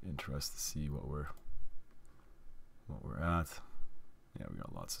 Now I'm interested to see what we're at. Yeah, we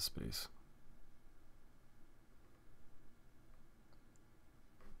got lots of space.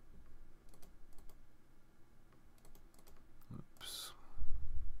 Oops.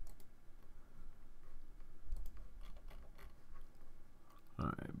 All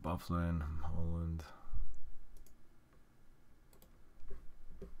right, Bufflin, Holland.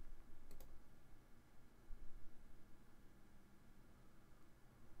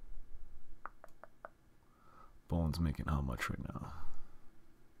 Bones making how much right now?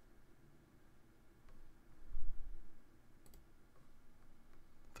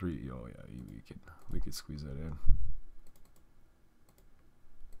 $3. Oh yeah, we could squeeze that in.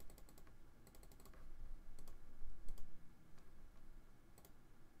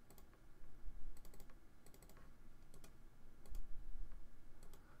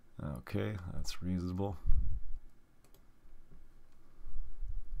 Okay, that's reasonable.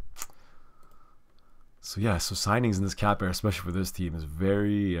 So yeah, so signings in this cap era, especially for this team, is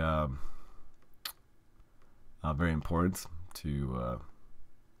very very important to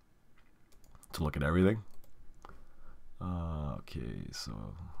look at everything. Okay, so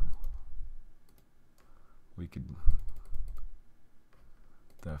we could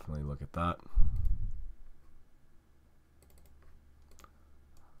definitely look at that.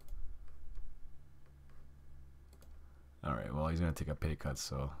 All right, well, he's gonna take a pay cut,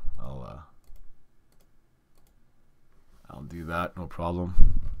 so I'll do that, no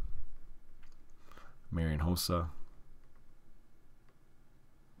problem. Marian Hossa.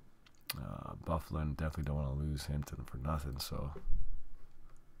 Bufflin, definitely don't want to lose Hinton for nothing, so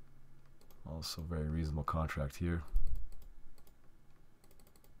also very reasonable contract here.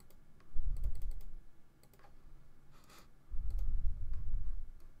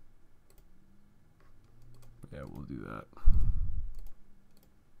 Yeah, we'll do that.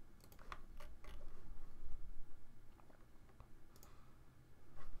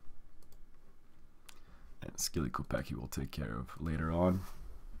 And Skilly Kopecky will take care of later on.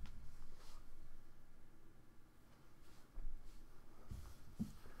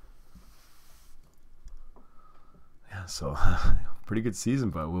 Yeah, so pretty good season,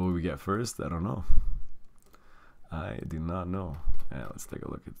 but what will we get first? I don't know. I do not know. Yeah, let's take a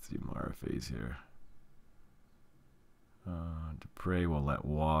look at the RFAs here. Dupre will let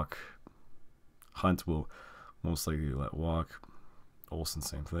walk. Hunt will most likely let walk. Olsen,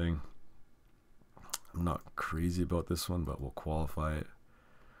 same thing. I'm not crazy about this one, but we'll qualify it.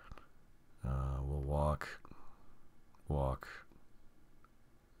 We'll walk.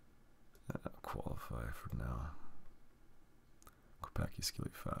 Qualify for now. Kopecky,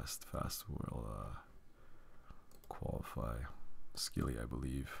 Skilly, Fast will qualify. Skilly, I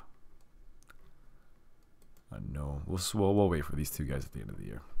believe. No, we'll wait for these two guys at the end of the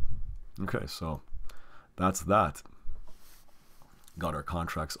year. Okay, so that's that. Got our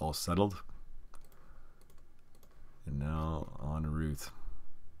contracts all settled. And now en route.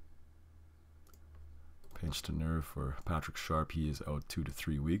 Pinched a nerve for Patrick Sharp. He is out 2 to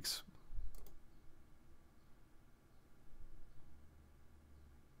 3 weeks.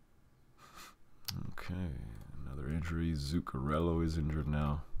 Okay, another injury. Zuccarello is injured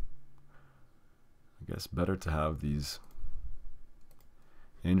now. I guess better to have these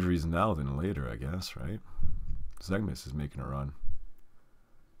injuries now than later, I guess, right? Zegmis is making a run.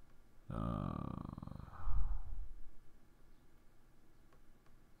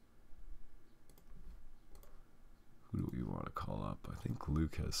 Who do we want to call up? I think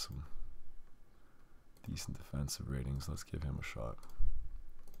Luke has some decent defensive ratings. Let's give him a shot.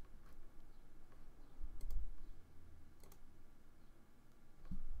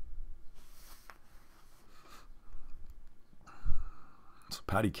 So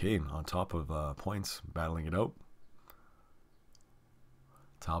Patty Kane on top of points, battling it out.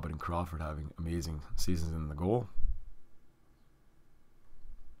 Talbot and Crawford having amazing seasons in the goal.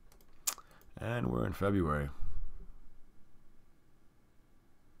 And we're in February.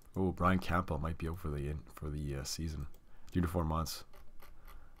 Oh, Brian Campbell might be out for the season. 3 to 4 months.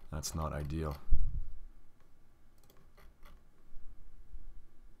 That's not ideal.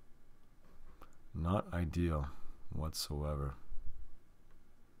 Not ideal whatsoever.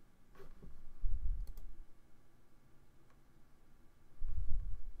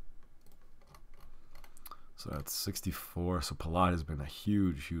 So that's 64. So Palat has been a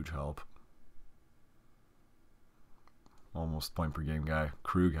huge help. Almost point per game guy.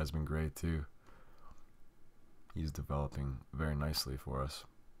 Krug has been great too. He's developing very nicely for us.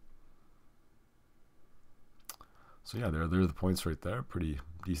 So yeah, there are the points right there. Pretty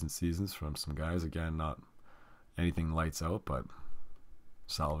decent seasons from some guys. Again, not anything lights out, but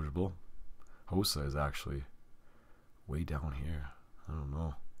salvageable. Hossa is actually way down here. I don't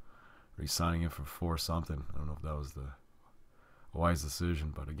know. Re-signing him for 4 something. I don't know if that was the wise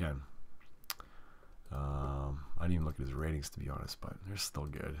decision, but again, I didn't even look at his ratings to be honest, but they're still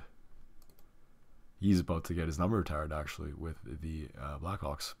good. He's about to get his number retired actually with the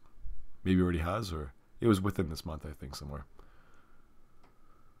Blackhawks. Maybe he already has, or it was within this month, I think, somewhere.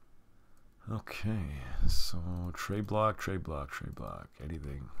 Okay, so trade block,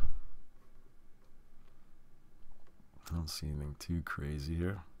 anything. I don't see anything too crazy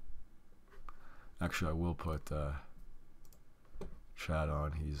here. Actually, I will put Chad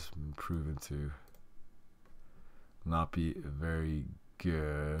on. He's been proven to not be very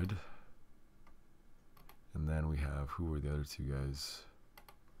good. And then we have, who were the other two guys?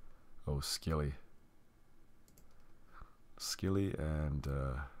 Oh, Skilly and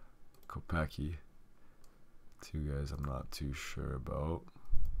Kopecky. Two guys I'm not too sure about.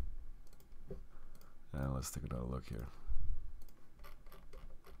 And let's take another look here.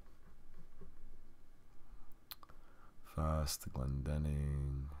 Fast,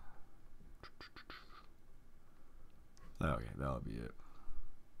 Glendening. Okay, that'll be it.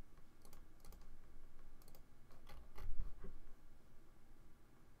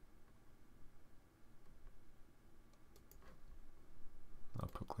 I'll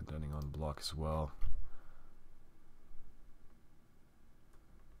put Glendening on block as well.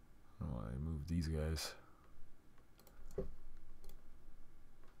 Oh, I moved these guys.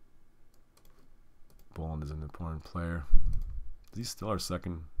 Boland is an important player. Is he still our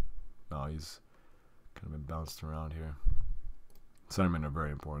second? No, he's kind of been bounced around here. Centermen are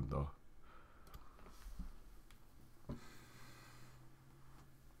very important though.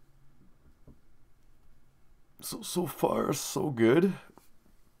 So far, so good.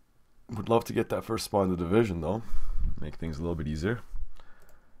 Would love to get that first spot in the division though. Make things a little bit easier.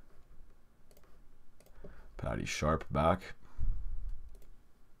 Patty Sharp back.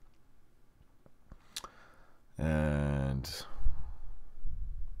 And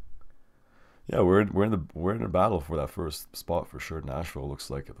yeah, we're in a battle for that first spot for sure. Nashville looks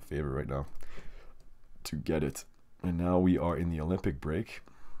like the favorite right now to get it. And now we are in the Olympic break.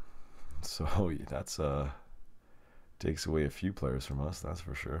 So that's takes away a few players from us, that's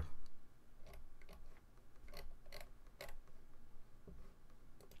for sure.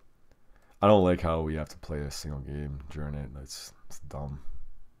 I don't like how we have to play a single game during it. It's dumb.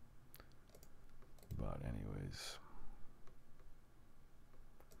 But anyways,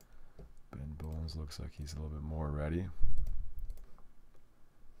 Ben Bones looks like he's a little bit more ready.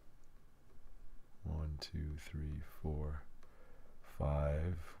 1, 2, 3, 4,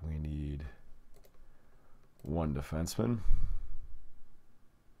 5. We need one defenseman.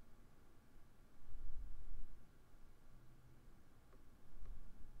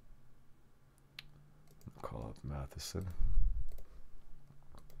 Call up Matheson.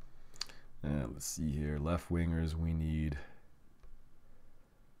 And let's see here. Left wingers, we need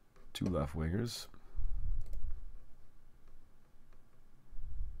 2 left wingers.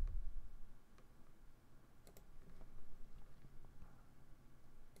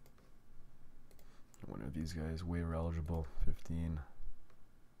 One of these guys waiver eligible, 15.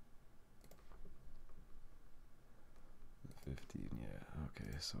 15, yeah.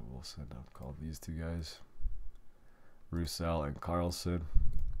 Okay, so we'll send up, call these 2 guys. Roussel and Carlson.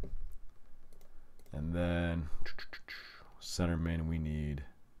 And then centerman, we need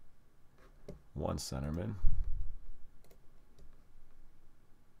 1 centerman.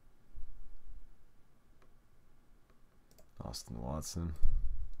 Austin Watson.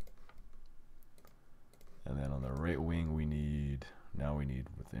 And then on the right wing, we need,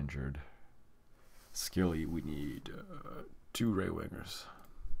 with injured Skilly, we need 2 right wingers.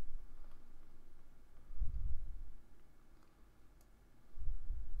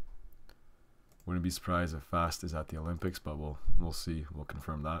 Wouldn't be surprised if Fast is at the Olympics, but we'll see. We'll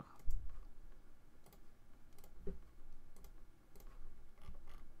confirm that.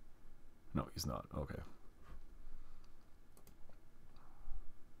 No, he's not. Okay.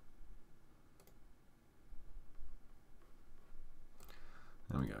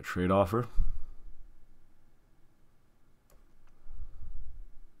 Then we got a trade offer.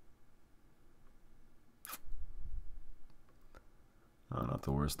 Not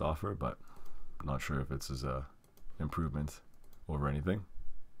the worst offer, but not sure if it's as a improvement over anything.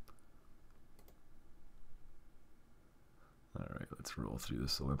 All right, let's roll through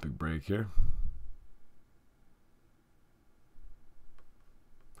this Olympic break here.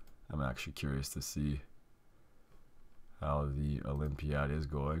 I'm actually curious to see how the Olympiad is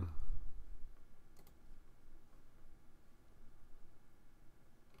going.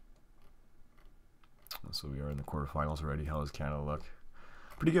 So we are in the quarterfinals already. How does Canada look?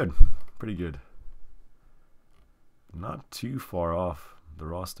 Pretty good. Pretty good. Not too far off the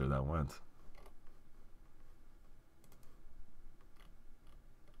roster that went.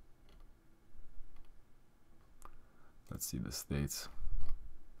 Let's see the States.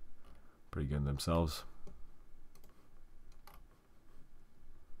 Pretty good themselves.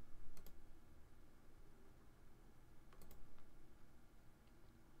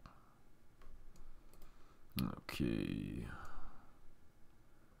 Okay.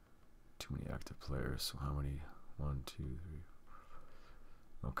 Too many active players. So how many? 1, 2,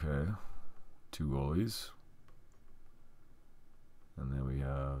 3. Okay. 2 goalies. And then we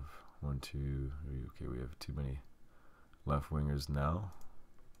have 1, 2, 3. Okay, we have too many left wingers now.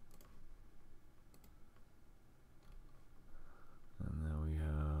 And then we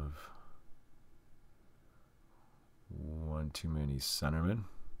have too many centermen.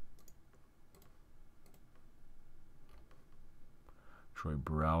 Troy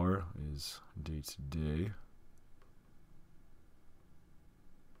Brower is day to day.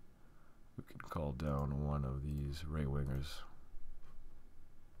 We can call down one of these right wingers.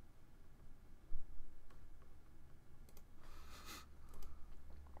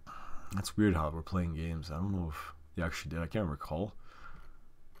 That's weird how we're playing games. I don't know if they actually did. I can't recall.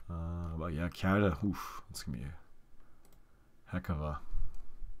 But yeah, Canada. Oof, it's gonna be a heck of a.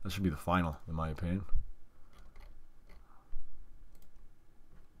 That should be the final, in my opinion.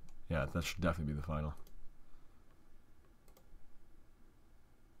 Yeah, that should definitely be the final.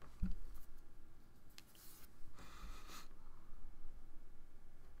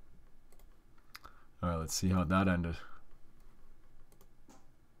 All right, let's see how that ended.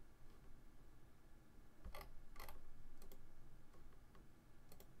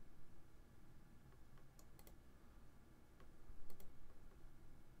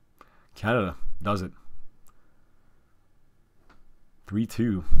 Canada does it.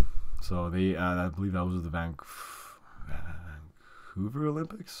 3-2. So they, I believe that was the Vancouver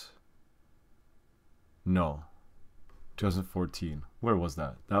Olympics? No. 2014. Where was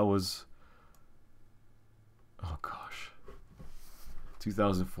that? That was, oh gosh.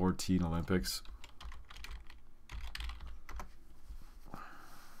 2014 Olympics.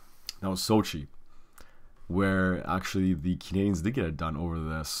 That was Sochi, where actually the Canadians did get it done over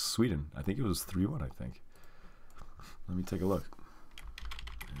the Sweden. I think it was 3-1, I think. Let me take a look.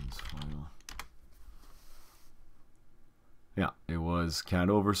 Final. Yeah, it was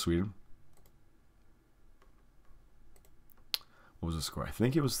Canada over Sweden. What was the score? I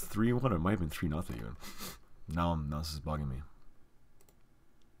think it was 3-1. It might have been 3-0 even. Now this is bugging me.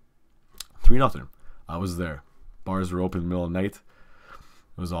 3-0. I was there. Bars were open in the middle of the night.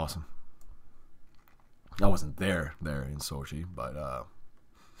 It was awesome. I wasn't there in Sochi, but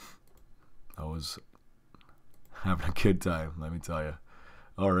I was having a good time, let me tell you.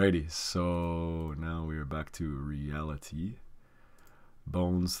 Alrighty, so now we are back to reality.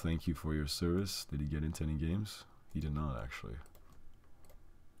 Bones, thank you for your service. Did he get into any games? He did not, actually.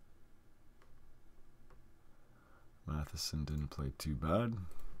 Matheson didn't play too bad.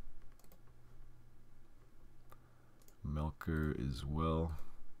 Melker as well.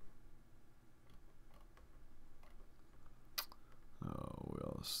 Oh, what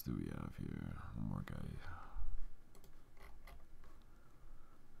else do we have here? One more guy.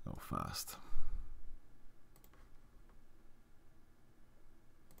 Oh, fast.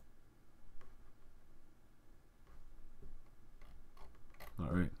 All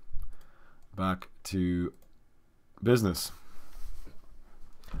right. Back to business.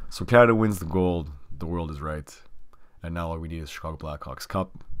 So Canada wins the gold. The world is right. And now all we need is Chicago Blackhawks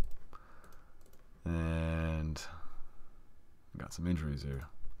Cup. And got some injuries here.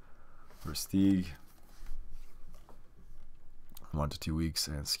 Versteeg, 1 to 2 weeks,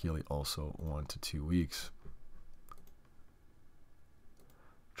 and Skilly also 1 to 2 weeks.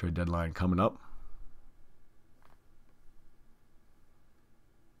 Trade deadline coming up.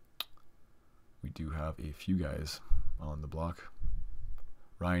 We do have a few guys on the block.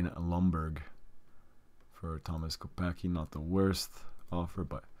 Ryan Lundberg for Thomas Kopecky, not the worst offer,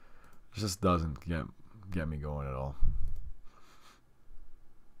 but it just doesn't get me going at all.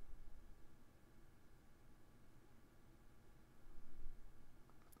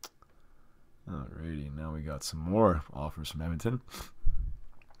 Alrighty, now we got some more offers from Edmonton.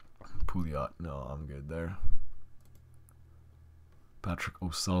 Pouliot, no, I'm good there. Patrick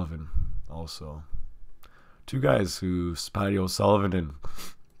O'Sullivan, also. Two guys who, Patty O'Sullivan and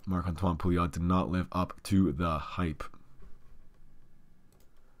Marc-Antoine Pouliot, did not live up to the hype.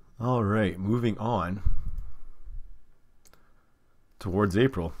 Alright, moving on towards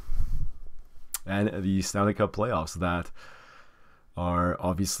April and the Stanley Cup playoffs that are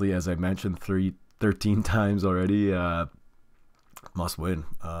obviously, as I mentioned 13 times already, must win.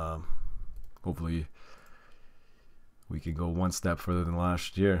 Hopefully we can go one step further than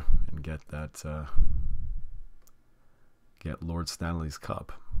last year and get that get Lord Stanley's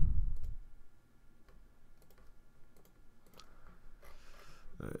Cup.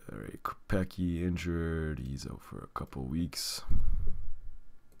 Alright, Kopecky injured. He's out for a couple weeks.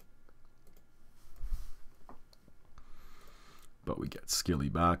 But we get Skilly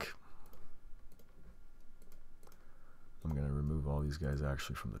back. I'm going to remove all these guys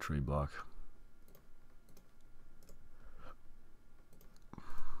actually from the trade block.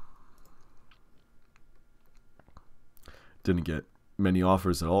 Didn't get many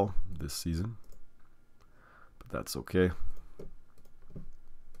offers at all this season, but that's okay.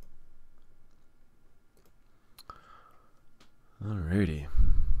 Alrighty.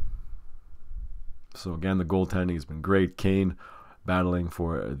 So again, the goaltending has been great. Kane battling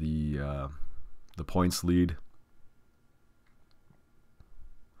for the points lead.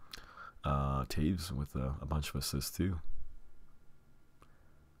 Taves with a bunch of assists too.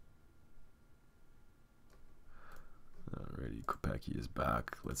 Alrighty, Kopecky is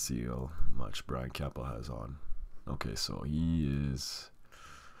back. Let's see how much Brian Campbell has on. Okay, so he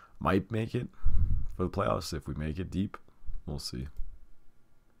might make it for the playoffs if we make it deep. We'll see.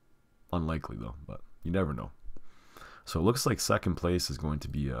 Unlikely though, but you never know. So it looks like second place is going to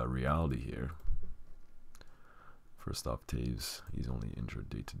be a reality here. First off, Taves, he's only injured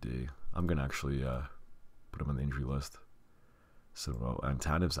day to day. I'm gonna actually put him on the injury list. So and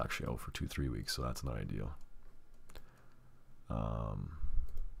Tanev's actually out for 2-3 weeks, so that's not ideal.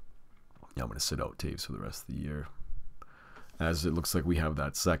 Yeah, I'm gonna sit out Taves for the rest of the year, as it looks like we have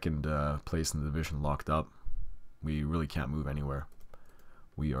that second place in the division locked up. We really can't move anywhere.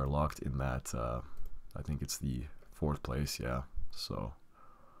 We are locked in that. I think it's the 4th place. Yeah, so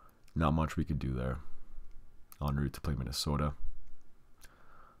not much we could do there. En route to play Minnesota.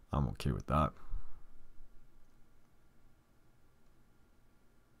 I'm okay with that.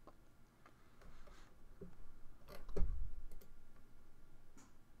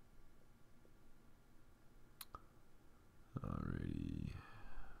 Alrighty.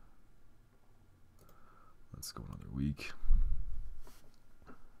 Let's go another week.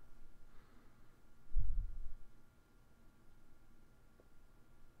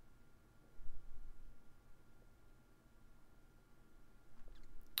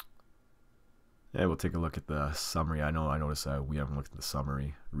 Yeah, we'll take a look at the summary. I noticed that we haven't looked at the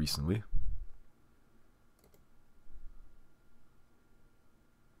summary recently.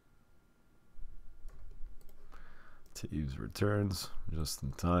 Taves returns just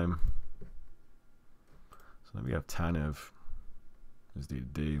in time. So then we have Tanev, who's day to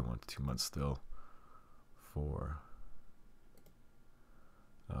day, 1 to 2 months still, for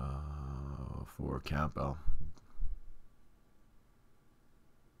Campbell.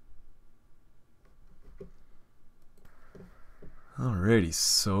 Alrighty,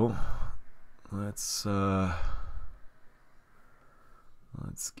 so let's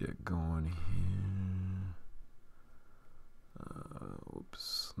get going here.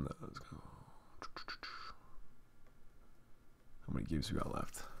 Oops, no, let's go. How many games we got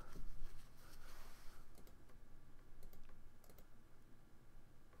left?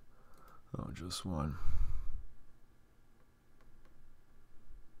 Oh, just one.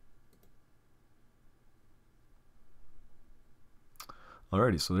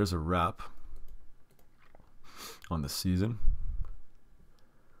 Alrighty, so there's a wrap on the season.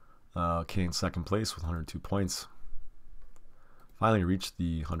 Kane second place with 102 points. Finally reached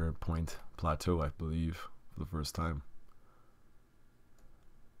the 100-point plateau, I believe, for the first time.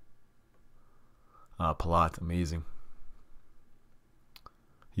 Palat, amazing.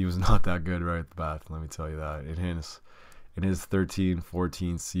 He was not that good right at the bat, let me tell you that. In his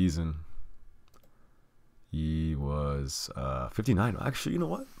 13-14 season, he was 59. Actually, you know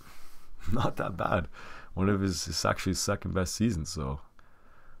what? Not that bad. One of his actually second best seasons, so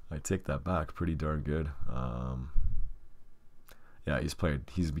I take that back. Pretty darn good. Yeah,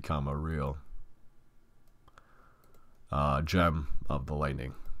 he's become a real gem of the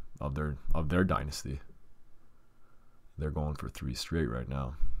Lightning, of their dynasty. They're going for 3 straight right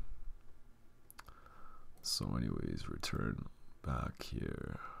now. So anyways, return back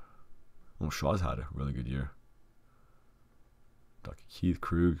here. Oh, Shaw's had a really good year. Dr. Keith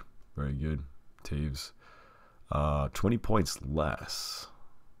Krug, very good. Taves, 20 points less.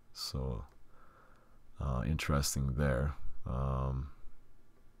 So interesting there. But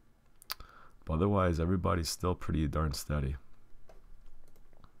otherwise, everybody's still pretty darn steady.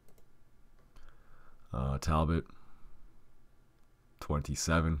 Talbot,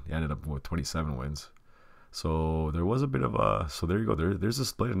 27. He ended up with 27 wins. So there was a bit of a... So there you go. There's a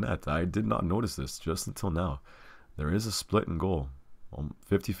split in net. I did not notice this just until now. There is a split in goal.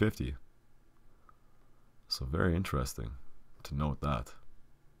 50-50. So very interesting to note that.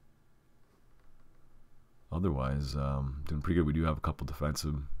 Otherwise, doing pretty good. We do have a couple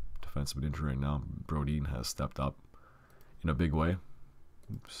defensive injury right now. Brodin has stepped up in a big way.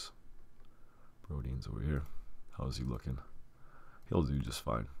 Oops. Brodin's over here. How's he looking? He'll do just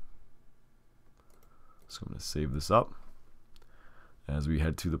fine. So I'm going to save this up as we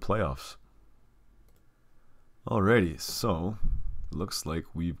head to the playoffs. Alrighty, so it looks like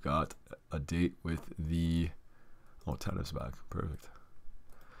we've got a date with the... Oh, Tanev's back. Perfect.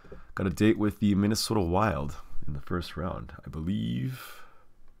 Got a date with the Minnesota Wild in the first round. I believe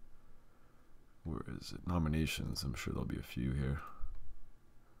Where is it? Nominations. I'm sure there'll be a few here.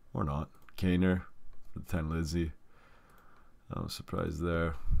 Or not. Kaner for the 10 Lizzie. I'm surprised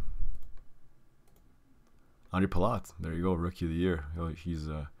there. Andre Palat. There you go. Rookie of the year. He's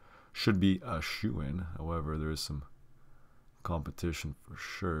should be a shoe-in. However, there is some competition for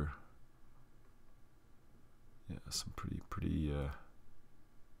sure. Yeah, some pretty pretty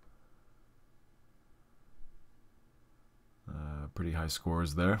high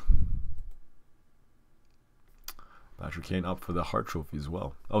scores there. Patrick Kane up for the Hart Trophy as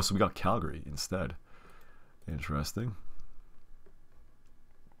well. Oh, so we got Calgary instead. Interesting.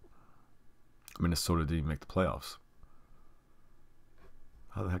 Minnesota didn't make the playoffs.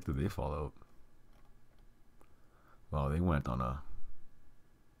 How the heck did they fall out? Well, they went on a...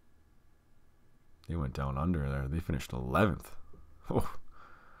 They went down under there. They finished 11th. Oh.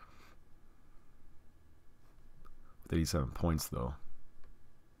 With 87 points, though.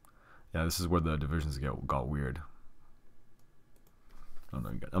 Yeah, this is where the divisions got weird. I'm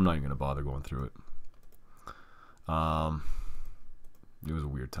not even going to bother going through it. It was a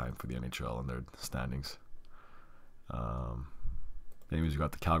weird time for the NHL and their standings. Anyways, we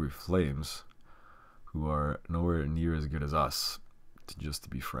got the Calgary Flames, who are nowhere near as good as us, just to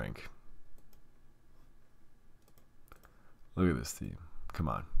be frank. Look at this team. Come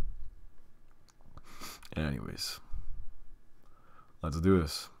on. Anyways, let's do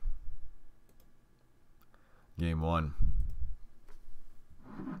this. Game 1.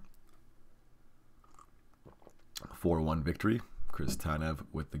 4-1 victory. Chris Tanev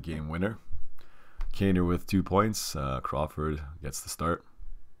with the game winner. Kaner with 2 points. Crawford gets the start.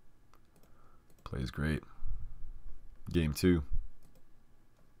 Plays great. Game 2.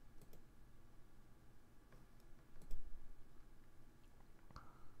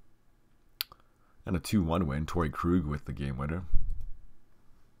 And a 2-1 win. Torrey Krug with the game winner.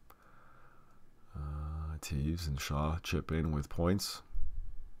 Taves and Shaw chip in with points.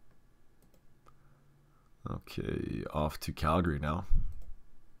 Okay, off to Calgary now.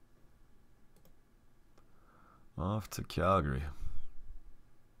 Off to Calgary.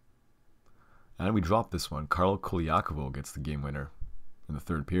 And we dropped this one. Carlo Koliakovo gets the game winner in the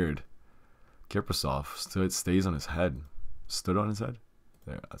 3rd period. Kiprusoff stays on his head. Stood on his head?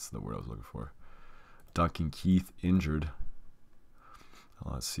 There, that's the word I was looking for. Duncan Keith injured.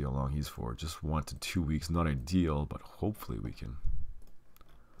 Let's see how long he's for. Just 1 to 2 weeks. Not ideal, but hopefully we can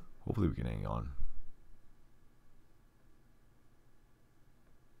hang on.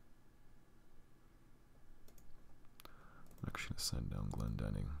 I'm actually going to send down Glenn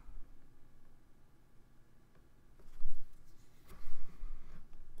Denning.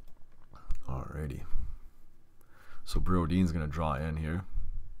 Alrighty. So Brodeen's going to draw in here.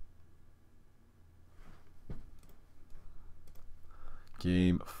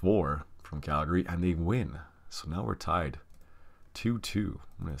 Game 4 from Calgary, and they win. So now we're tied 2-2.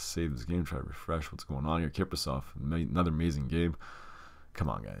 I'm going to save this game, try to refresh what's going on here. Kiprusoff, another amazing game. Come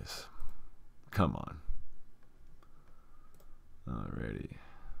on, guys. Come on. Alrighty.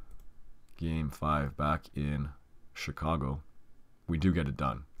 Game 5 back in Chicago. We do get it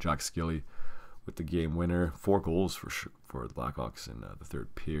done. Jack Skilly with the game winner. 4 goals for the Blackhawks in the 3rd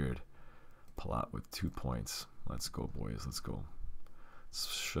period. Palat with 2 points. Let's go, boys. Let's go.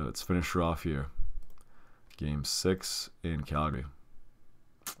 Let's finish her off here. Game 6 in Calgary.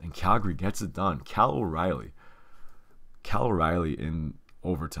 And Calgary gets it done. Cal O'Reilly in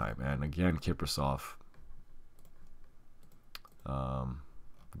overtime. And again, Kiprusoff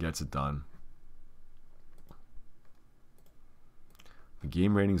gets it done. The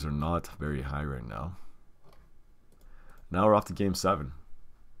game ratings are not very high right now. Now we're off to Game 7.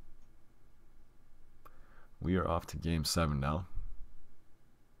 We are off to Game 7 now.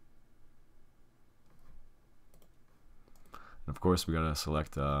 And of course, we gotta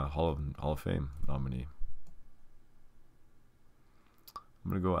select a Hall of Fame nominee. I'm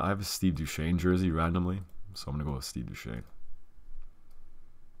gonna go. I have a Steve Duchesne jersey randomly, so I'm gonna go with Steve Duchesne.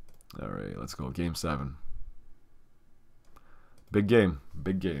 All right, let's go. Game 7. Big game.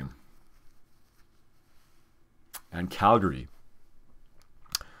 Big game. And Calgary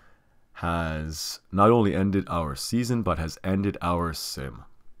has not only ended our season, but has ended our sim.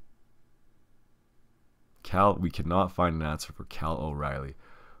 We cannot find an answer for Cal O'Reilly.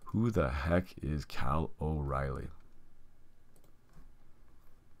 Who the heck is Cal O'Reilly?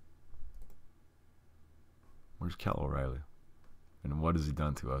 Where's Cal O'Reilly? And what has he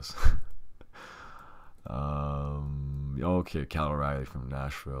done to us? Okay, Cal O'Reilly from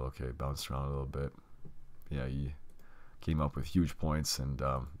Nashville. Okay, bounced around a little bit. Yeah, he came up with huge points, and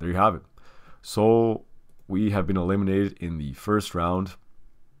there you have it. So we have been eliminated in the first round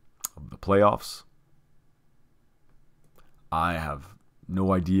of the playoffs. I have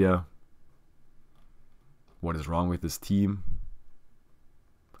no idea what is wrong with this team.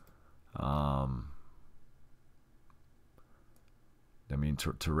 I mean,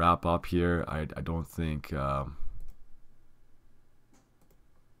 to wrap up here, I don't think. Yeah,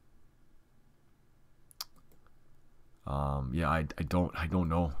 I don't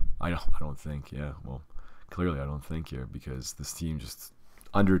know. I don't think. Yeah, well, clearly I don't think here, because this team just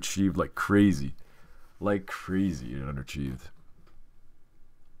underachieved like crazy, it underachieved.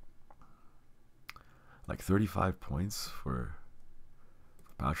 Like 35 points for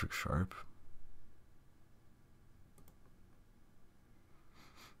Patrick Sharp.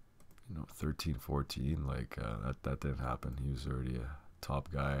 13, 14, like that didn't happen. He was already a top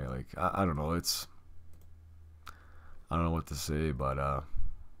guy. Like I don't know. I don't know what to say, but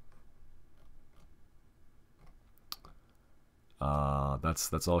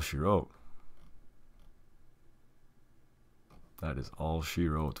that's all she wrote. That is all she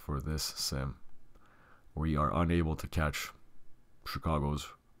wrote for this sim. We are unable to catch Chicago's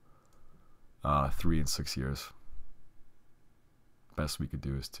 3 and 6 years. Best we could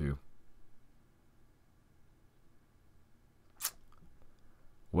do is 2.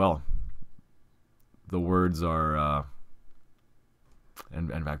 Well, the words are, and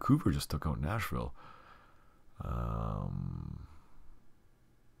Vancouver just took out Nashville.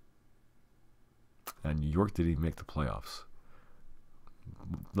 And New York didn't even make the playoffs.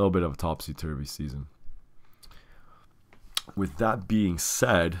 A little bit of a topsy-turvy season. With that being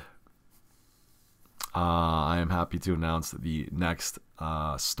said, I am happy to announce the next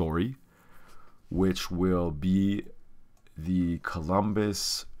story, which will be the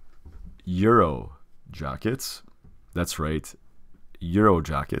Columbus Euro Jackets. That's right, Euro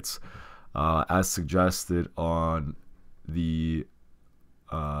Jackets, as suggested on the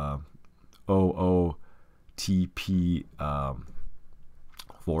OOTP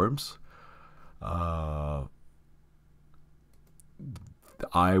forums.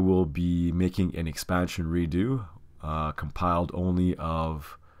 I will be making an expansion redo, compiled only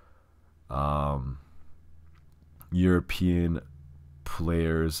of European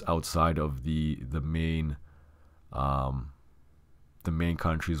players outside of the main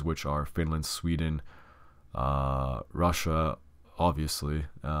countries, which are Finland, Sweden, Russia, obviously,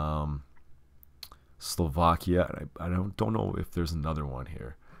 Slovakia. I don't know if there's another one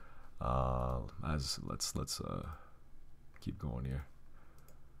here. Let's keep going here.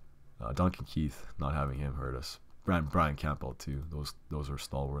 Duncan Keith, not having him hurt us. Brian Campbell too. Those are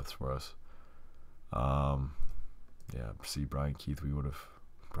stalwarts for us. Yeah, see, Brian Campbell,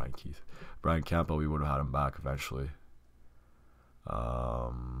 we would have had him back eventually.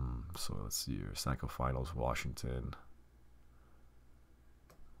 So let's see here. Stanko Finals, Washington.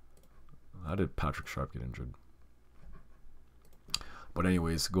 How did Patrick Sharp get injured? But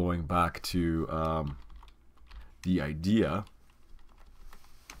anyways, going back to the idea.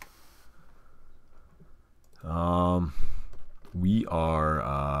 We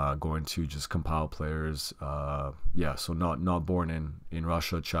are going to just compile players. So not born in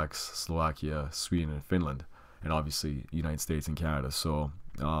Russia, Czechs, Slovakia, Sweden, and Finland, and obviously United States and Canada. So,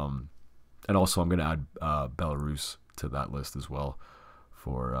 and also I'm going to add Belarus to that list as well,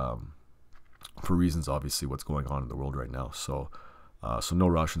 for reasons, obviously, what's going on in the world right now. So no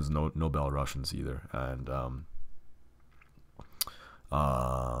Russians, no Belarusians either,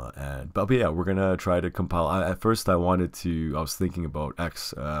 but yeah, we're gonna try to compile. At first, I was thinking about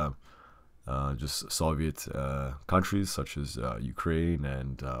just Soviet countries such as Ukraine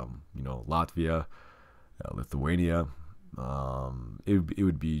and Latvia, Lithuania. It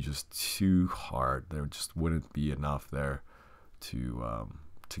would be just too hard. There just wouldn't be enough there to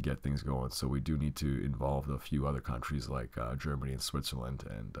get things going. So we do need to involve a few other countries like Germany and Switzerland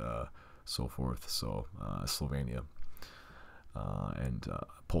and so forth. So Slovenia. And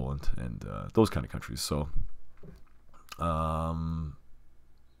Poland and those kind of countries. So,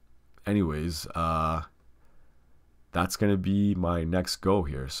 anyways, that's going to be my next go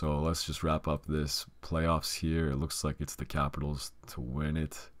here. So let's just wrap up this playoffs here. It looks like it's the Capitals to win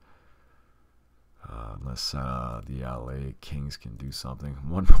it. Unless the LA Kings can do something.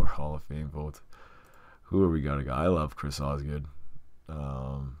 One more Hall of Fame vote. Who are we going to go? I love Chris Osgood.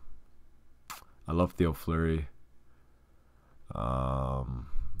 I love Theo Fleury. I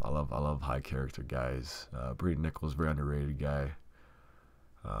love high character guys. Brayden Nichols, very underrated guy.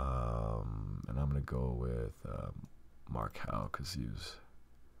 And I'm gonna go with Mark Howe because he was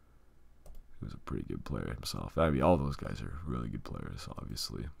a pretty good player himself. I mean, all those guys are really good players,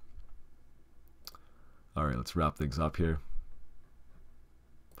 obviously. All right, let's wrap things up here.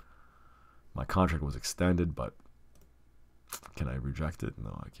 my contract was extended, but can I reject it?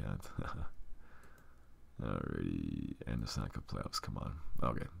 No, I can't. Alrighty, and the Stanley Cup playoffs. Come on.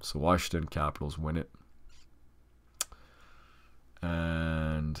 Okay, so Washington Capitals win it,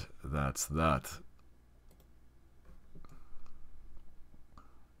 and that's that.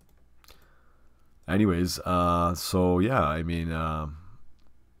 Anyways, so yeah, I mean,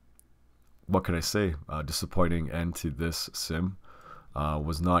 what can I say? Disappointing end to this sim.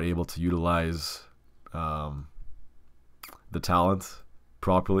 Was not able to utilize the talent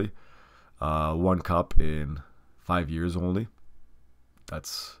properly. 1 cup in 5 years only.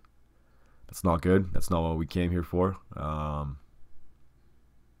 That's not good. That's not what we came here for.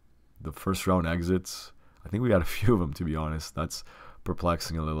 The first round exits, I think we got a few of them, to be honest. That's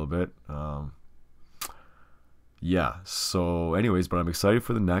perplexing a little bit. Yeah, so anyways, but I'm excited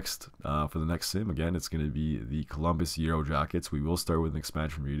for the next sim. Again, it's going to be the Columbus Euro Jackets. We will start with an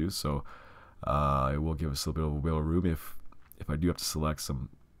expansion redo, so it will give us a little bit of wiggle room if I do have to select some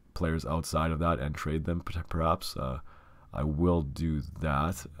players outside of that and trade them, perhaps. I will do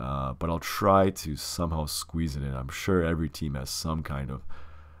that, but I'll try to somehow squeeze it in. I'm sure every team has some kind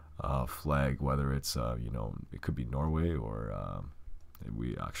of flag, whether it's it could be Norway or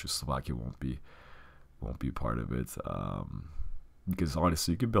Slovakia won't be part of it, because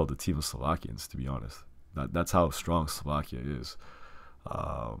honestly, you could build a team of Slovakians. To be honest, that's how strong Slovakia is.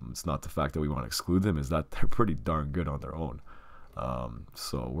 It's not the fact that we want to exclude them; is that they're pretty darn good on their own.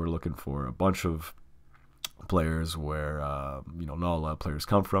 So we're looking for a bunch of players where not a lot of players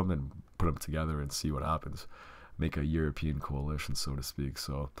come from, and put them together and see what happens. Make a European coalition, so to speak.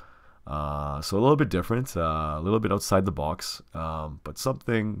 So a little bit different, a little bit outside the box, but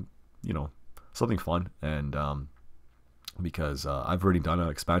something fun. And because I've already done an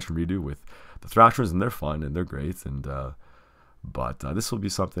expansion redo with the Thrashers, and they're fun and they're great. And but this will be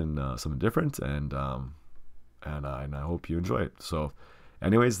something different, and I hope you enjoy it. So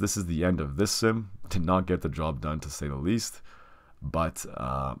anyways, this is the end of this sim. Did not get the job done, to say the least, but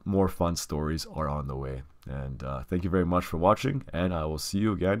more fun stories are on the way. And thank you very much for watching, and I will see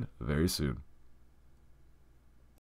you again very soon.